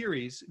own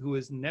series who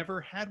has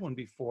never had one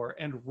before?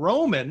 And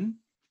Roman,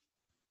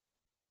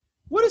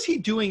 what is he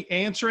doing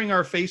answering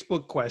our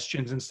Facebook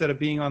questions instead of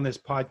being on this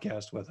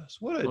podcast with us?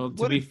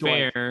 To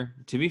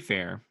be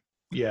fair.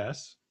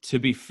 Yes. To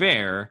be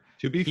fair,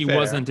 he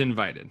wasn't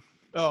invited.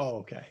 Oh,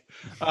 okay.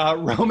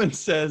 Roman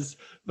says,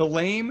 the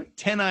lame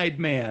 10-eyed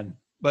man,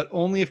 but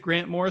only if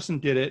Grant Morrison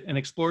did it and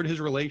explored his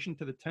relation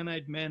to the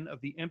 10-eyed men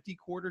of the Empty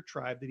Quarter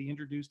tribe that he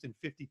introduced in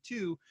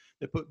 52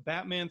 that put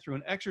Batman through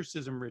an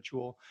exorcism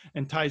ritual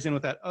and ties in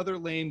with that other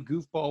lame,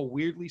 goofball,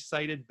 weirdly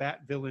cited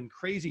Bat villain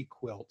Crazy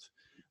Quilt.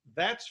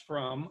 That's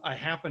from, I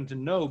happen to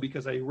know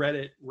because I read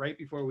it right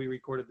before we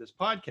recorded this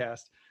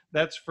podcast.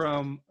 That's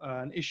from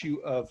an issue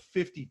of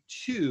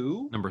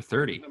 52, Number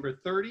 30. number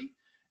 30.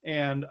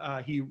 And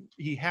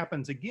he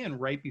happens again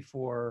right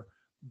before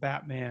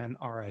Batman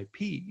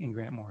R.I.P. in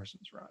Grant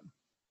Morrison's run.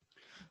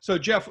 So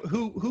Jeff,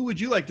 who would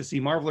you like to see,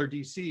 Marvel or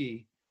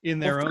DC, in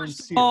their own First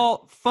series? of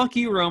all, fuck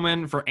you,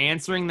 Roman, for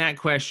answering that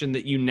question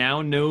that you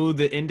now know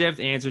the in-depth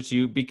answer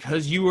to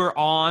because you were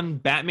on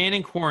Batman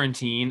in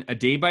Quarantine, a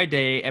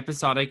day-by-day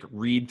episodic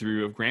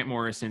read-through of Grant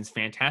Morrison's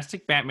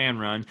fantastic Batman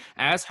run,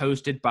 as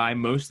hosted by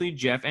mostly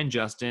Jeff and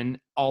Justin,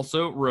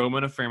 also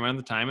Roman a fair amount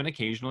of the time, and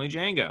occasionally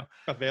Django.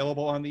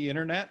 Available on the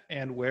internet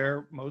and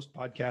where most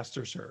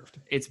podcasts are served.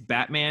 It's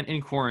Batman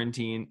in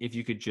Quarantine. If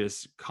you could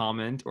just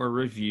comment or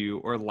review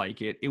or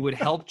like it, it would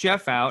help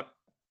Jeff out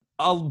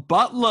a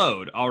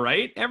buttload. All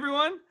right,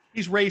 everyone?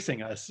 He's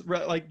racing us.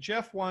 Like,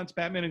 Jeff wants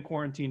Batman in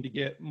Quarantine to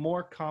get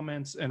more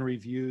comments and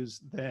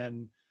reviews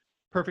than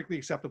Perfectly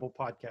Acceptable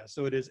Podcast.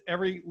 So it is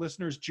every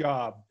listener's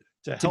job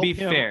to help be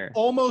him fair,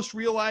 almost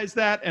realize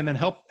that, and then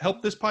help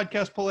this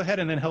podcast pull ahead,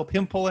 and then help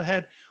him pull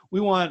ahead.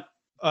 We want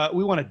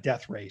a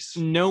death race.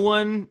 no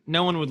one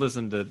would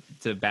listen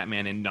to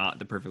Batman and not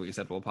the Perfectly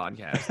Acceptable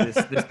Podcast.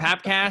 This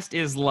Papcast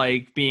is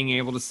like being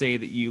able to say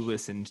that you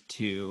listened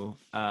to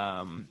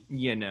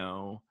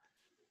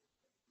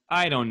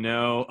I don't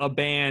know, a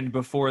band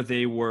before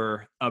they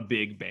were a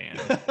big band.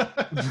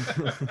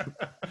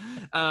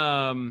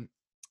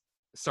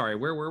 Sorry,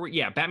 where were we?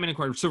 Yeah, Batman and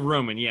Quarantine. So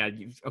Roman, yeah.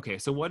 Okay,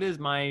 so what is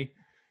my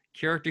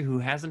character who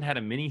hasn't had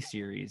a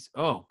miniseries?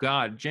 Oh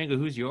God, Django,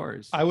 who's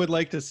yours? I would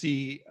like to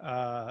see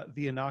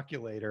the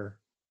Inoculator,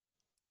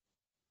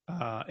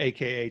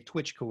 aka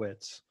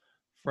Twitchkowitz,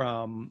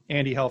 from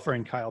Andy Helfer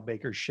and Kyle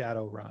Baker's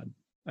Shadow Run.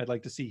 I'd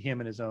like to see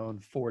him in his own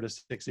 4 to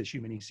 6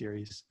 issue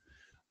miniseries.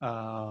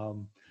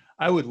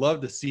 I would love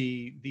to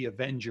see the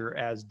Avenger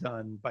as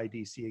done by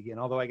DC again,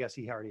 although I guess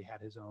he already had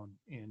his own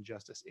in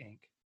Justice Inc.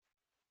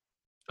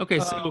 Okay,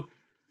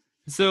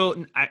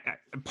 so I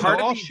part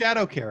of all the,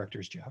 shadow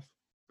characters, Jeff.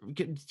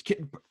 did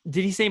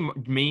he say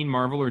main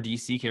Marvel or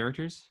DC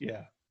characters?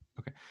 Yeah.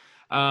 Okay.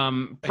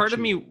 Part of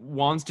me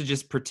wants to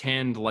just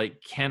pretend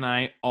like, can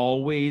I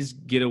always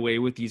get away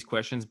with these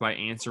questions by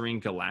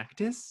answering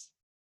Galactus?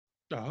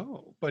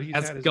 Oh, but he's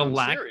As had his own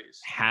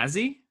series. Has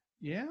he?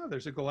 Yeah,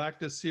 there's a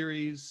Galactus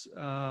series.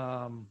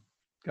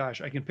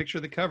 Gosh, I can picture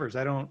the covers.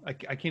 I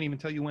can't even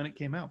tell you when it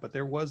came out, but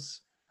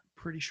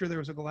pretty sure there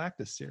was a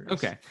Galactus series.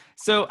 Okay.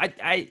 So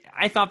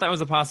I thought that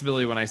was a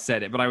possibility when I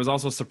said it, but I was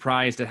also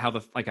surprised at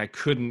how I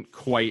couldn't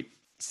quite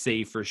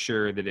say for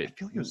sure that I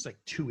feel like it was like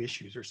 2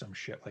 issues or some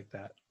shit like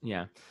that.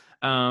 Yeah.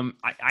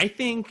 I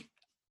think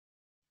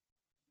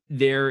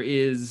there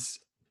is,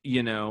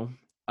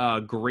 a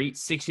great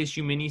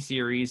 6-issue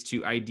miniseries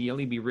to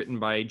ideally be written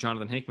by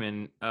Jonathan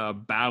Hickman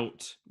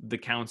about the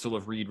Council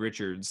of Reed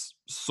Richards,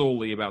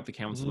 solely about the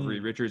Council of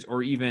Reed Richards,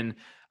 or even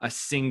a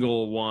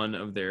single one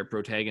of their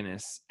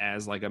protagonists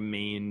as like a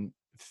main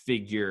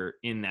figure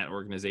in that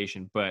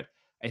organization. But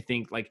I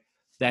think like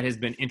that has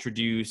been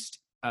introduced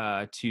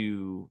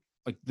to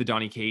like the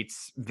Donny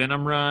Cates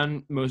Venom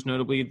run, most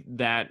notably.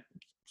 That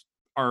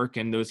arc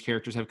and those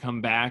characters have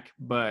come back,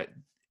 but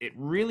it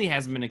really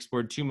hasn't been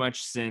explored too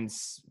much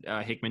since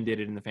Hickman did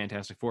it in the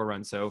Fantastic Four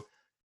run. So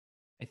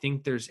I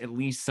think there's at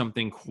least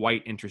something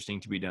quite interesting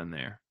to be done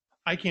there.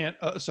 I can't.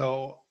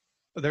 So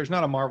there's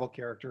not a Marvel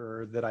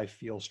character that I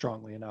feel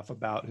strongly enough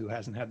about who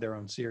hasn't had their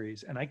own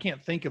series, and I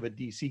can't think of a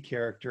DC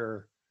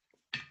character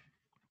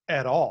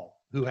at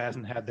all who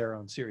hasn't had their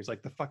own series.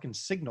 Like the fucking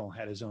Signal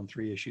had his own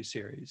 3-issue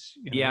series.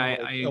 I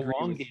agree.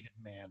 Elongated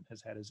Man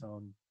has had his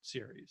own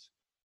series.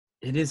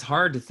 It is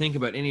hard to think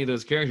about any of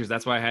those characters.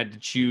 That's why I had to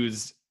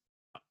choose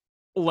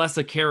less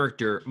a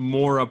character,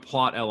 more a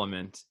plot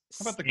element.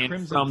 How about the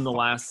Crimson from the Fox?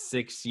 last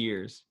 6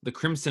 years? The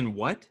Crimson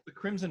what? The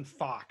Crimson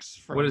Fox.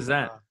 From, what is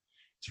that?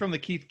 It's from the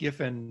Keith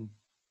Giffen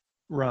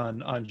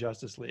run on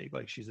Justice League.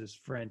 Like she's this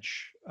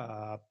French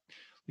like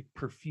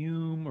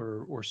perfume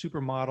or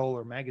supermodel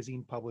or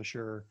magazine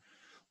publisher,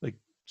 like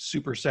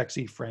super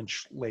sexy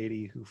French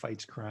lady who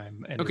fights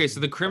crime. And okay,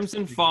 so the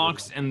Crimson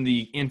Fox and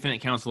the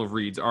Infinite Council of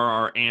Reeds are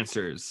our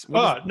answers.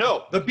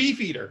 No, the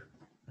Beefeater.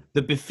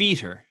 The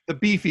Beefeater. The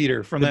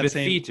Beefeater from The that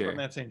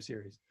Beefeater. same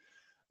series.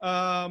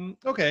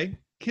 Okay,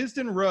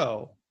 Kisden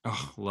Row.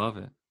 Oh, love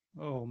it.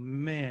 Oh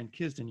man,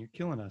 Kisden, you're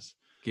killing us.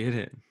 Get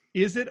it.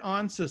 Is it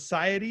on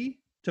society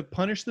to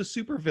punish the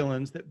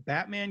supervillains that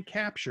Batman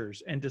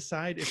captures and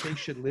decide if they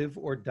should live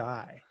or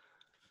die?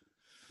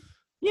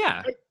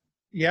 Yeah.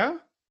 Yeah?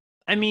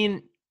 I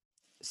mean,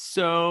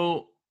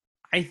 so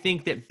I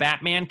think that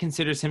Batman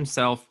considers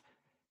himself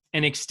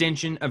an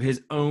extension of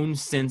his own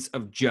sense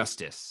of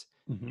justice.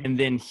 Mm-hmm. And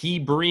then he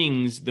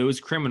brings those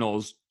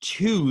criminals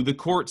to the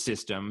court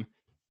system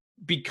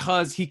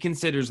because he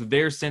considers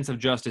their sense of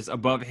justice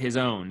above his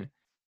own.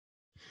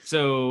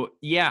 So,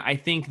 yeah, I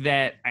think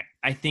that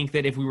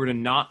if we were to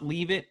not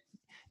leave it,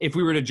 if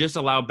we were to just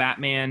allow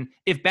Batman,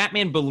 if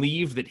Batman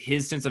believed that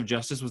his sense of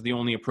justice was the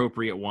only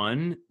appropriate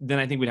one, then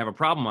I think we'd have a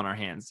problem on our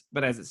hands.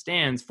 But as it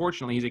stands,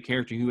 fortunately, he's a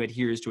character who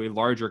adheres to a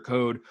larger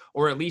code,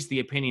 or at least the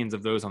opinions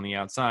of those on the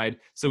outside.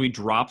 So he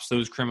drops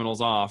those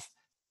criminals off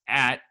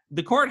at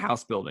the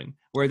courthouse building,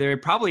 where they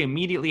would probably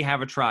immediately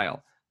have a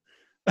trial.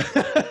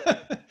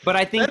 But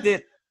I think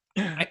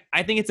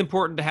I think it's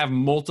important to have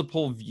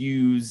multiple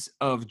views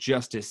of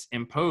justice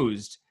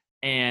imposed,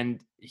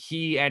 and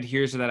he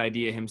adheres to that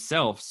idea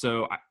himself.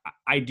 So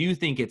I do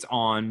think it's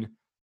on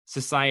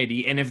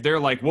society. And if they're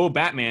like, whoa,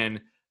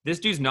 Batman, this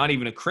dude's not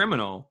even a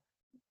criminal,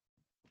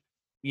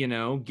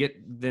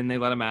 then they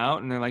let him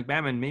out and they're like,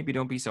 Batman, maybe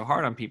don't be so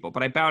hard on people.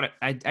 But I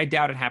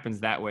doubt it happens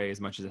that way as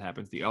much as it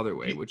happens the other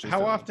way, which is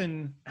how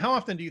often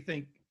do you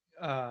think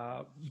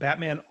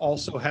Batman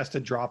also has to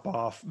drop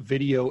off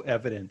video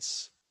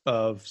evidence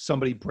of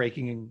somebody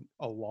breaking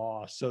a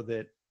law so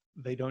that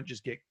they don't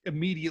just get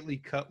immediately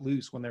cut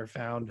loose when they're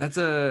found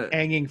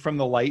hanging from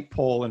the light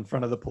pole in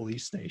front of the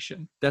police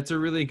station? That's a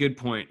really good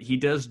point. He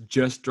does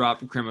just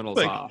drop criminals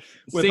off.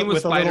 Same with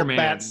Spider-Man. A little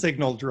bat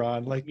signal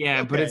drawn. Like, yeah,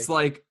 okay. But it's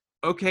like,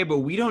 okay, but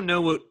we don't know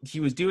what he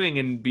was doing,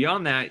 and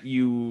beyond that,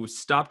 you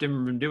stopped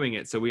him from doing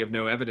it, so we have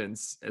no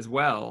evidence as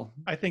well.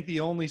 I think the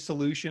only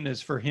solution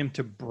is for him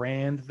to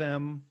brand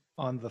them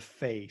on the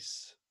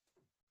face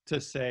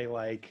to say,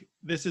 like,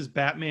 this is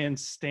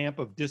Batman's stamp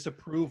of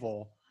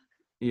disapproval.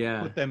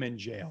 Yeah. Put them in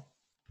jail.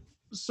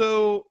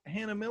 So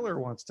Hannah Miller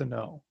wants to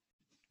know.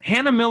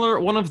 Hannah Miller,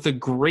 one of the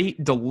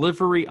great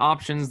delivery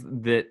options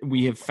that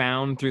we have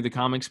found through the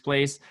Comics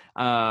Place.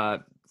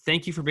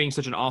 Thank you for being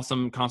such an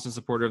awesome, constant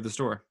supporter of the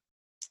store.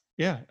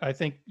 Yeah, I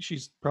think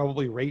she's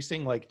probably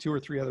racing like 2 or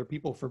 3 other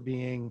people for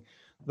being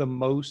the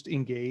most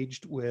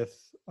engaged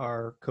with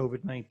our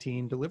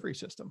COVID-19 delivery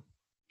system.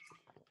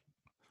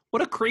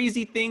 What a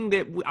crazy thing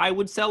that I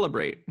would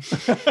celebrate.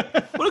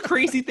 What a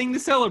crazy thing to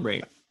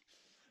celebrate.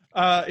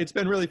 It's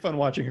been really fun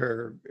watching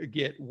her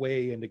get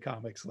way into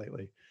comics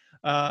lately.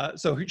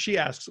 So she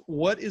asks,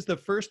 what is the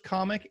first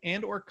comic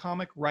and or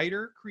comic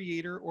writer,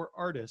 creator, or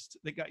artist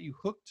that got you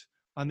hooked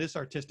on this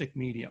artistic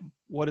medium?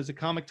 What is a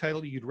comic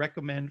title you'd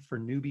recommend for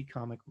newbie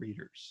comic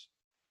readers?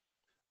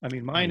 I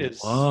mean, mine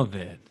is love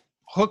it.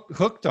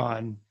 Hooked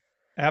on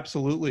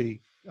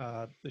absolutely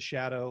The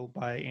Shadow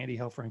by Andy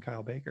Helfer and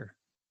Kyle Baker.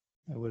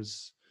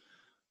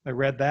 I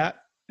read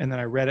that, and then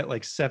I read it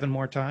like 7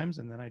 more times,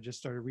 and then I just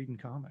started reading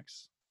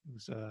comics. It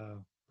was a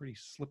pretty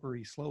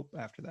slippery slope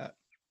after that.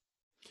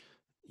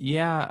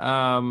 Yeah,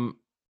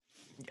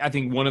 I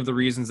think one of the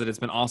reasons that it's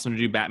been awesome to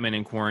do Batman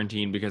in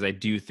quarantine, because I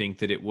do think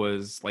that it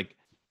was like,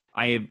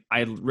 I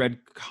read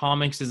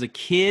comics as a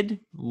kid,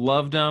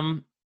 loved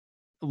them,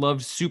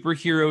 loved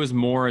superheroes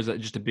more as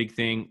just a big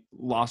thing,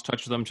 lost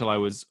touch with them until I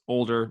was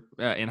older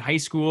in high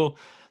school.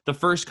 The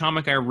first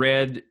comic I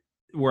read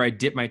where I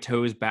dipped my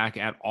toes back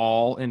at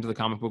all into the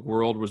comic book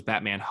world was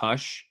Batman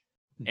Hush.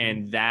 Mm-hmm.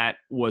 And that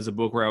was a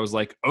book where I was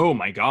like, oh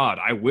my God,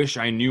 I wish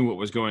I knew what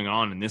was going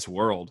on in this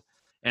world.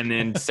 And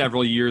then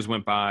several years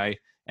went by,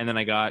 and then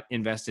I got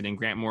invested in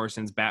Grant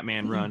Morrison's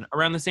Batman run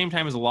around the same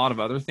time as a lot of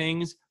other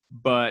things.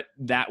 But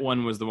that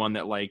one was the one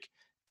that, like,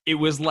 it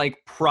was like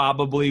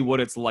probably what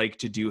it's like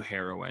to do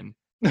heroin.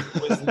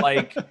 It was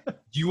like,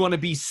 do you want to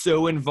be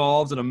so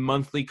involved in a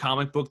monthly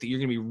comic book that you're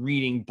going to be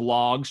reading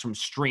blogs from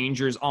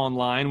strangers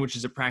online, which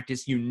is a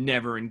practice you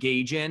never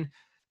engage in?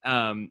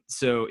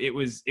 So it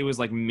was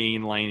like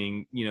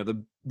mainlining,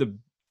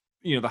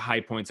 the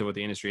high points of what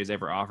the industry has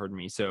ever offered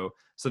me. So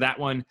that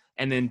one,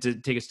 and then to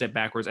take a step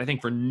backwards, I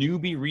think for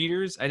newbie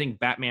readers, I think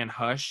Batman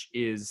Hush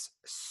is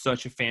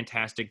such a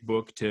fantastic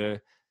book to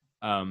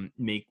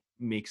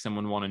make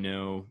someone want to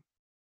know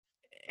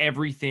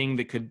everything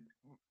that could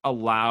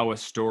allow a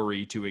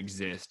story to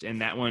exist. And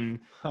that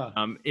one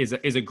is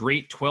a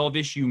great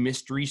 12-issue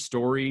mystery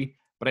story.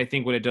 But I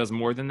think what it does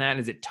more than that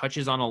is it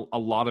touches on a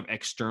lot of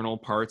external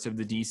parts of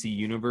the DC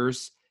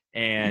universe,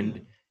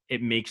 and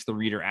it makes the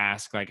reader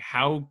ask, like,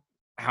 how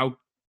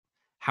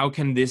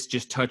can this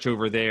just touch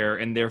over there,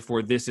 and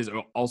therefore this is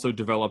also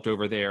developed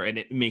over there, and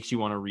it makes you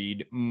want to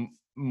read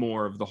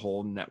more of the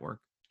whole network.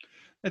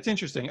 That's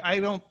interesting. I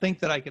don't think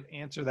that I could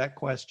answer that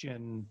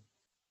question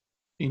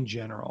in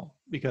general,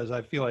 because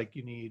I feel like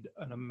you need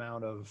an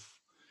amount of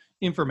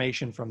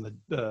information from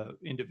the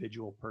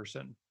individual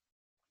person.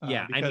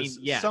 Yeah, because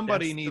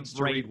somebody needs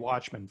to read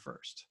Watchmen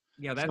first.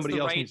 Yeah, that's somebody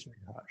else needs to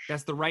read Hush.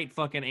 That's the right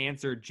fucking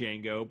answer,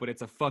 Django, but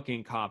it's a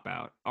fucking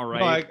cop-out. All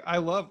right.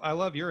 No, I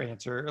love your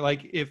answer.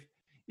 Like,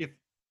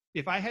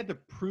 if I had to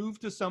prove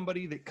to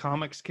somebody that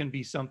comics can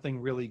be something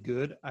really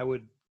good, I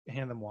would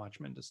hand them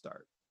Watchmen to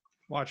start.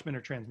 Watchmen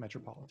or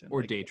Transmetropolitan.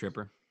 Or Day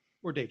Tripper.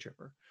 Or Day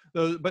Tripper.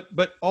 Those,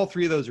 but all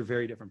 3 of those are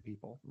very different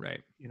people.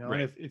 Right.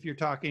 And if you're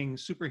talking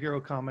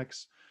superhero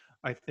comics,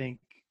 I think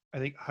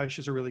Hush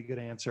is a really good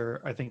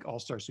answer. I think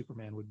All-Star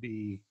Superman would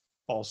be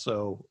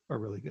also a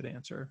really good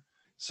answer.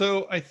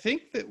 So I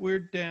think that we're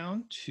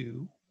down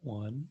to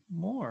one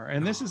more.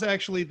 And this is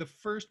actually the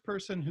first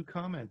person who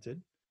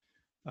commented,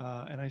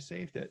 and I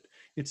saved it.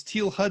 It's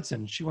Teal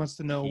Hudson. She wants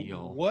to know,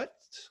 what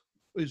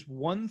is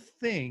one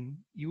thing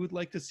you would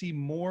like to see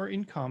more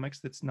in comics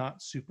that's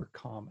not super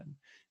common?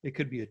 It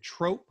could be a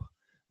trope,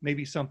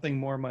 maybe something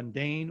more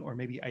mundane, or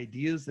maybe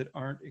ideas that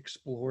aren't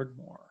explored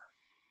more.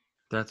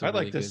 That's a I'd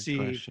really like to good see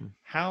question.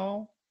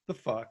 how the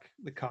fuck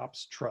the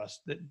cops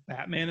trust that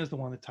Batman is the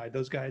one that tied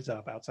those guys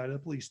up outside of the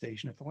police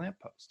station at the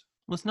lamppost.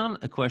 Well, it's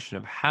not a question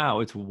of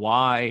how, it's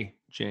why,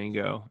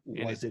 Django.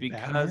 And Was it's it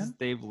because Batman?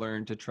 they've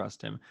learned to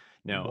trust him.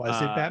 No,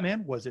 Was it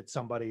Batman? Was it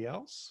somebody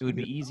else? it would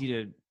be easy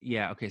to,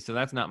 yeah, okay, so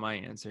that's not my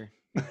answer.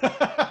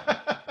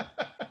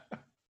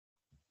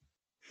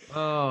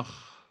 Oh,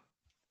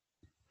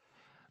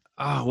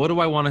 what do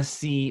I want to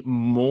see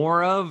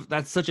more of?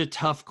 That's such a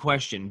tough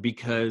question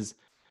because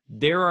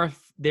there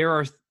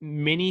are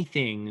many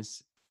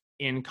things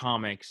in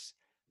comics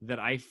that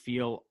I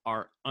feel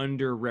are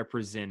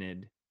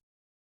underrepresented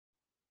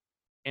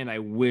and I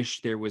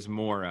wish there was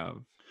more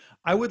of.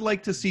 I would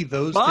like to see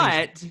those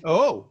But things.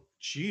 Oh,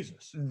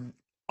 Jesus.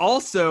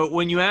 also,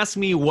 when you ask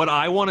me what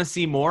I want to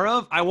see more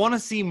of, I want to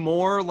see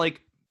more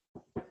like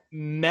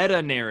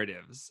meta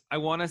narratives. I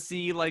want to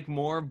see like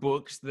more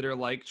books that are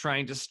like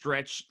trying to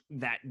stretch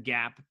that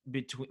gap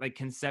between, like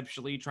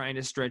conceptually trying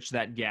to stretch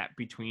that gap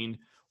between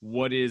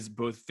what is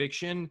both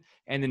fiction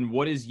and then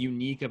what is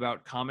unique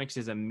about comics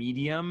as a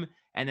medium,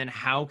 and then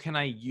how can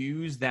I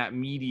use that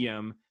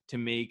medium to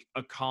make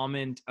a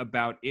comment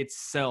about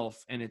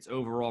itself and its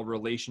overall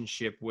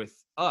relationship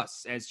with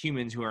us as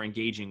humans who are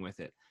engaging with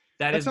it.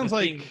 That is the sounds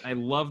thing like I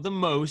love the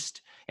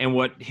most, and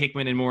what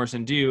Hickman and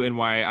Morrison do, and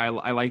why I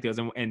like those,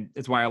 and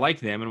it's why I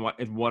like them,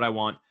 and what I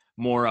want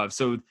more of.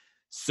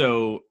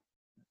 So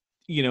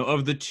you know,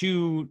 of the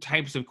two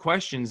types of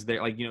questions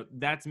there, like, you know,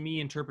 that's me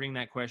interpreting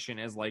that question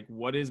as like,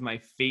 what is my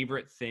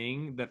favorite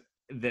thing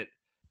that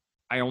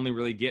I only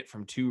really get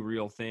from two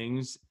real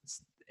things,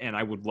 and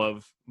I would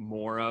love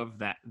more of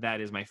that. That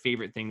is my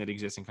favorite thing that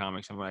exists in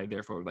comics, and what I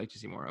therefore would like to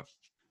see more of.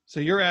 So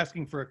you're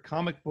asking for a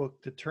comic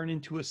book to turn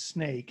into a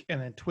snake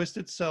and then twist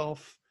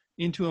itself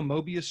into a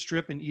Mobius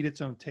strip and eat its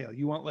own tail.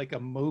 You want like a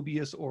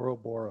Mobius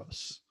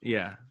Ouroboros.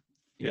 Yeah.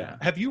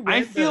 Have you read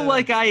I feel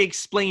like I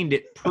explained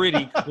it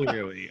pretty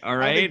clearly. All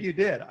right. I think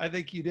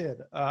you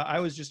did. I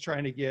was just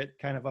trying to get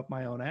kind of up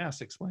my own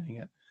ass explaining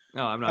it.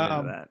 No, I'm not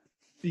into that.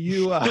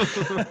 You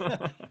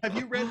have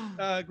you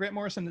read Grant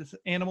Morrison's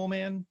Animal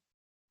Man,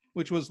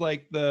 which was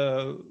like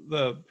the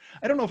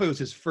I don't know if it was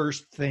his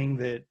first thing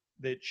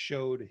that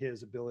showed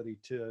his ability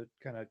to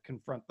kind of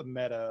confront the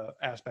meta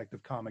aspect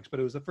of comics, but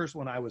it was the first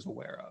one I was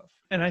aware of.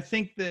 And I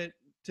think that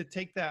to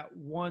take that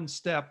one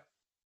step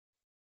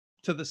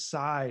to the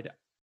side,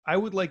 I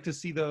would like to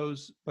see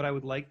those, but I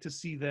would like to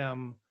see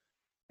them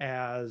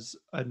as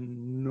a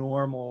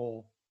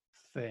normal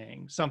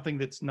thing, something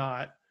that's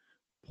not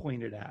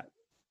pointed at.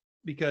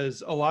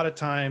 Because a lot of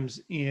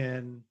times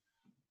in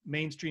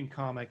mainstream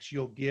comics,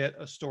 you'll get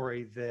a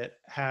story that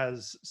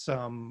has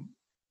some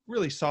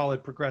really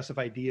solid progressive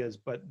ideas,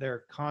 but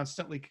they're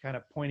constantly kind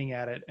of pointing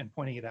at it and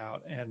pointing it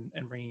out and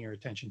bringing your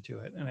attention to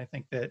it. And I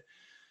think that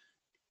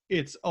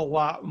it's a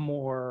lot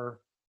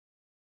more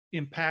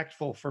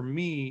impactful for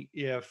me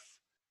if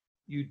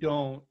you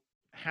don't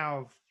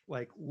have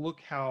like, look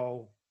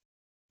how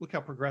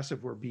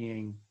progressive we're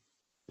being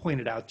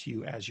pointed out to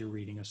you as you're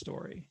reading a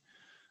story.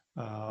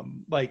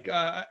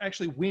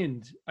 Actually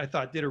Wind, I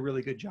thought, did a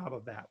really good job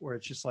of that, where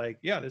it's just like,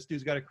 yeah, this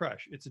dude's got a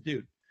crush, it's a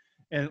dude,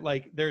 and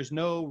like there's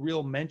no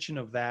real mention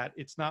of that.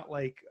 It's not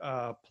like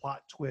a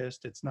plot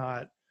twist. It's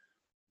not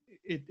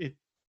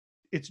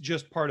it's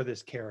just part of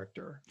this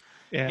character,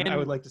 and I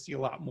would like to see a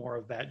lot more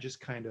of that.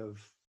 Just kind of,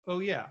 oh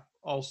yeah,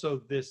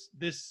 also this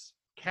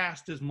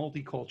cast is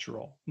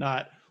multicultural,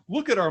 not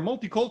look at our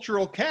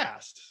multicultural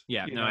cast.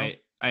 Yeah, no, know?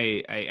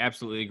 I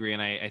absolutely agree,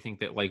 and I think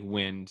that like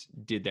Wind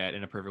did that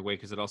in a perfect way,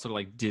 because it also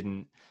like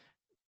didn't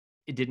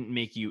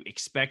make you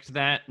expect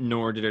that,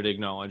 nor did it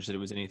acknowledge that it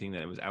was anything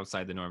that was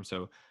outside the norm.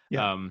 So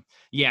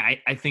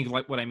I think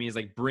like what I mean is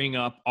like bring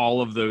up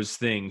all of those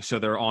things so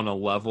they're on a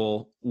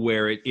level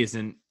where it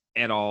isn't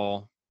at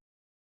all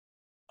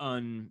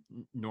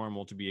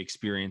unnormal to be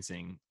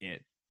experiencing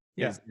it.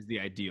 Is the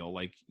ideal.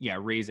 Like, yeah,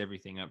 raise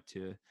everything up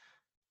to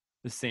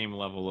the same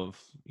level of,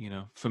 you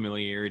know,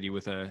 familiarity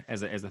with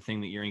as a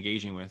thing that you're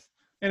engaging with.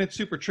 And it's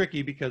super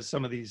tricky because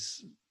some of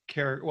these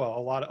a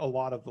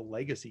lot of the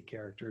legacy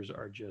characters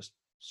are just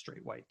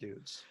straight white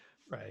dudes,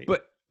 right?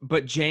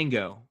 But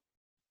Django,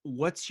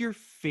 what's your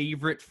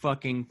favorite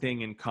fucking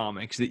thing in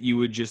comics that you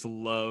would just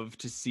love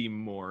to see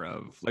more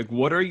of? Like,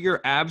 what are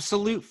your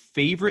absolute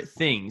favorite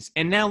things?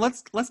 And now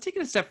let's take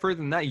it a step further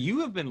than that.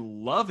 You have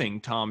been loving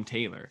Tom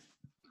Taylor.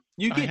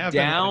 You get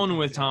down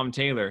with Tom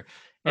Taylor.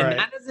 And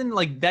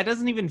that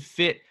doesn't even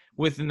fit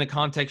within the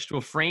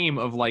contextual frame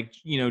of like,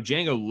 you know,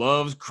 Django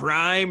loves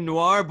crime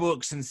noir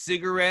books and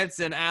cigarettes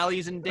and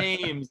alleys and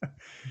dames.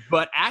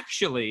 But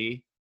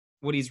actually,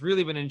 what he's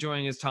really been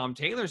enjoying is Tom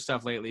Taylor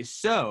stuff lately.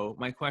 So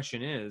my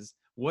question is,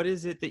 what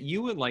is it that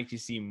you would like to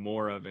see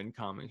more of in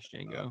comics,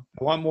 Django?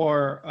 I want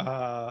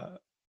more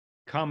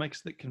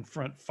comics that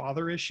confront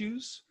father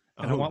issues,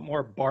 and I want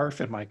more barf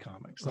in my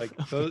comics. Like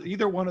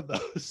either one of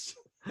those.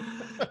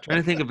 Trying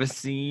to think of a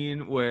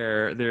scene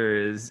where there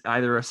is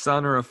either a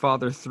son or a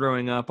father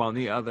throwing up on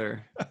the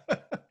other.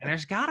 And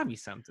there's got to be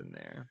something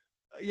there.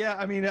 Yeah,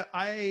 I mean,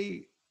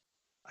 I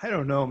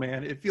don't know,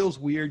 man. It feels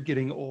weird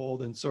getting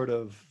old and sort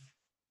of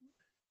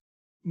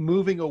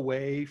moving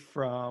away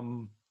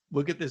from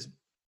look at this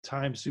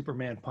time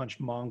Superman punched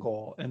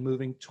Mongol and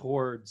moving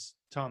towards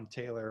Tom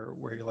Taylor,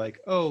 where you're like,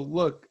 oh,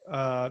 look,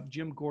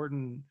 Jim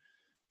Gordon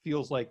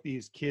feels like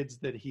these kids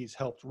that he's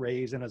helped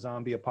raise in a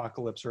zombie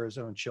apocalypse are his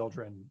own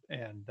children.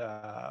 And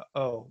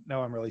oh,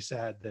 now I'm really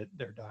sad that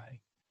they're dying.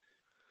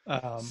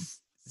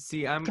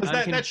 See, I'm because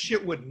that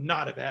shit would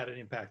not have had an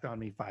impact on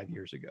me 5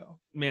 years ago.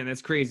 Man,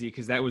 that's crazy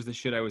because that was the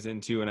shit I was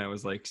into when I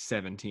was like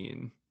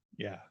 17.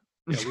 Yeah,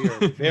 we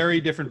are very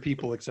different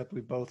people, except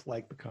we both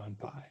like pecan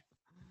pie.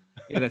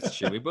 Yeah, that's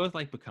true. We both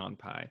like pecan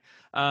pie.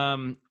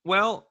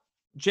 Well,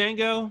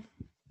 Django,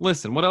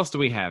 listen, what else do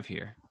we have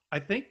here? I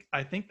think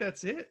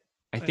that's it.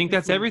 I think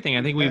that's everything.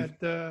 I think we've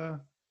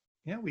had,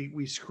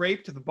 we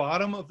scraped the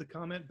bottom of the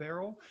comment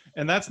barrel,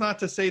 and that's not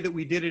to say that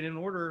we did it in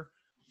order.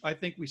 I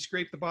think we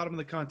scraped the bottom of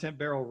the content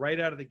barrel right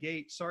out of the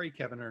gate. Sorry,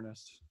 Kevin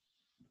Ernest.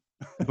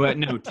 But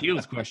no,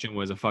 Teal's question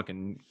was a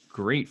fucking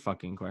great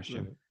fucking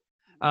question.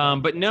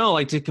 But no,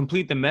 like to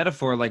complete the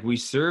metaphor, like we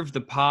served the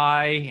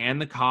pie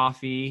and the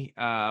coffee.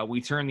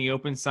 We turned the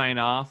open sign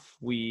off.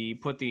 We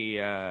put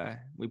the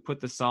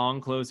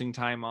song closing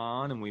time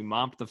on, and we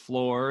mopped the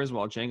floors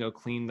while Django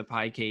cleaned the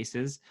pie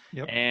cases.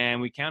 Yep.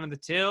 And we counted the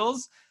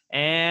tills.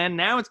 And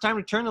now it's time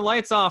to turn the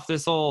lights off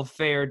this old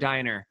fair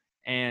diner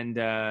and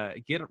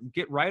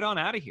get right on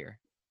out of here.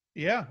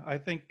 Yeah, I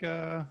think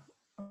we're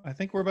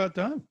about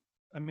done.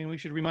 I mean, we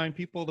should remind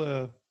people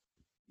to,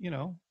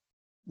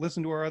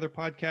 listen to our other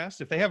podcasts.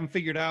 If they haven't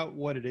figured out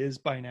what it is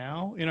by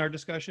now in our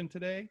discussion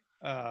today,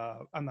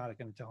 I'm not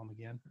going to tell them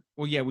again.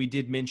 Well, yeah, we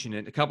did mention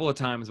it a couple of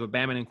times, but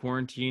Batman in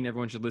Quarantine,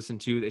 everyone should listen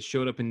to. That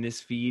showed up in this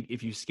feed.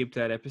 If you skipped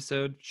that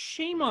episode,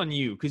 shame on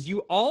you, because you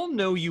all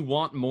know you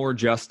want more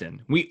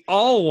Justin. We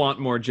all want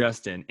more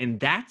Justin, and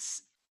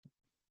that's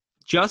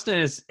Justin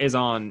is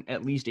on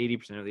at least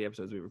 80% of the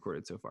episodes we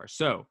recorded so far.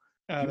 So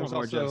if you want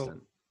more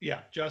Justin.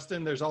 Yeah,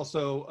 Justin. There's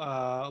also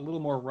a little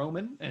more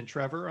Roman and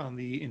Trevor on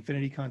the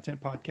Infinity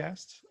Content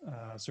Podcast.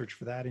 Search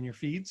for that in your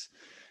feeds.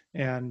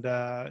 And,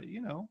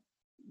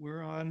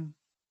 we're on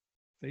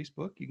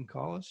Facebook. You can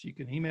call us. You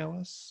can email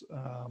us.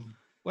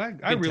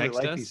 I really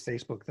like these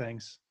Facebook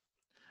things.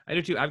 I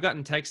do too. I've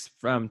gotten texts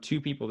from 2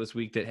 people this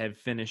week that had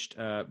finished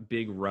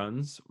big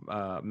runs.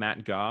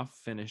 Matt Goff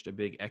finished a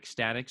big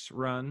Ecstatics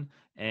run,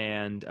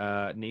 and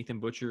Nathan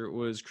Butcher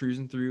was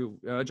cruising through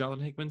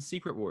Jonathan Hickman's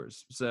Secret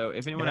Wars. So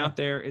if anyone out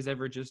there is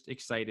ever just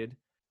excited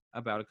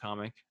about a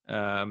comic,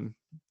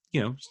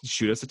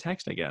 shoot us a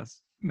text, I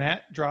guess.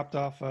 Matt dropped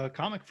off a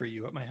comic for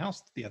you at my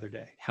house the other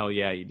day. Hell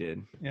yeah, you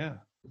did. Yeah.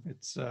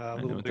 It's a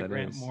little bit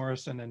Grant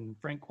Morrison and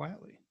Frank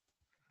Quietly.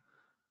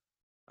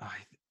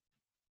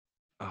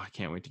 I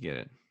can't wait to get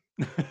it.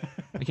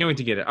 I can't wait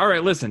to get it. All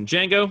right, listen,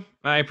 Django,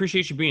 I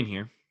appreciate you being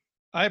here.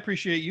 I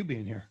appreciate you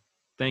being here.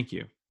 Thank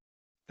you.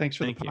 Thanks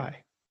for the pie.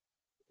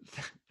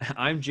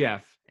 I'm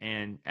Jeff,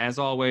 and as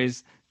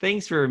always,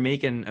 thanks for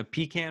making a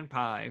pecan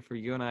pie for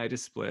you and I to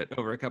split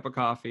over a cup of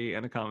coffee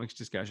and a comics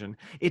discussion.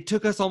 It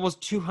took us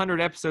almost 200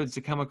 episodes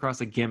to come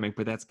across a gimmick,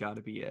 but that's got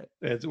to be it.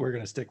 We're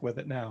going to stick with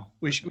it now.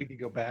 We could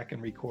go back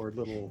and record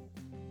little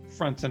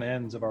fronts and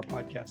ends of our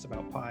podcast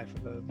about pie for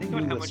the Think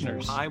about how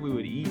much pie we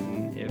would eat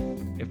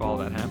if all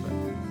that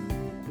happened.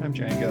 I'm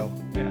Django,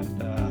 and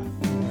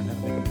learn how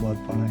to make a blood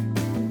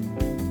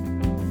pie.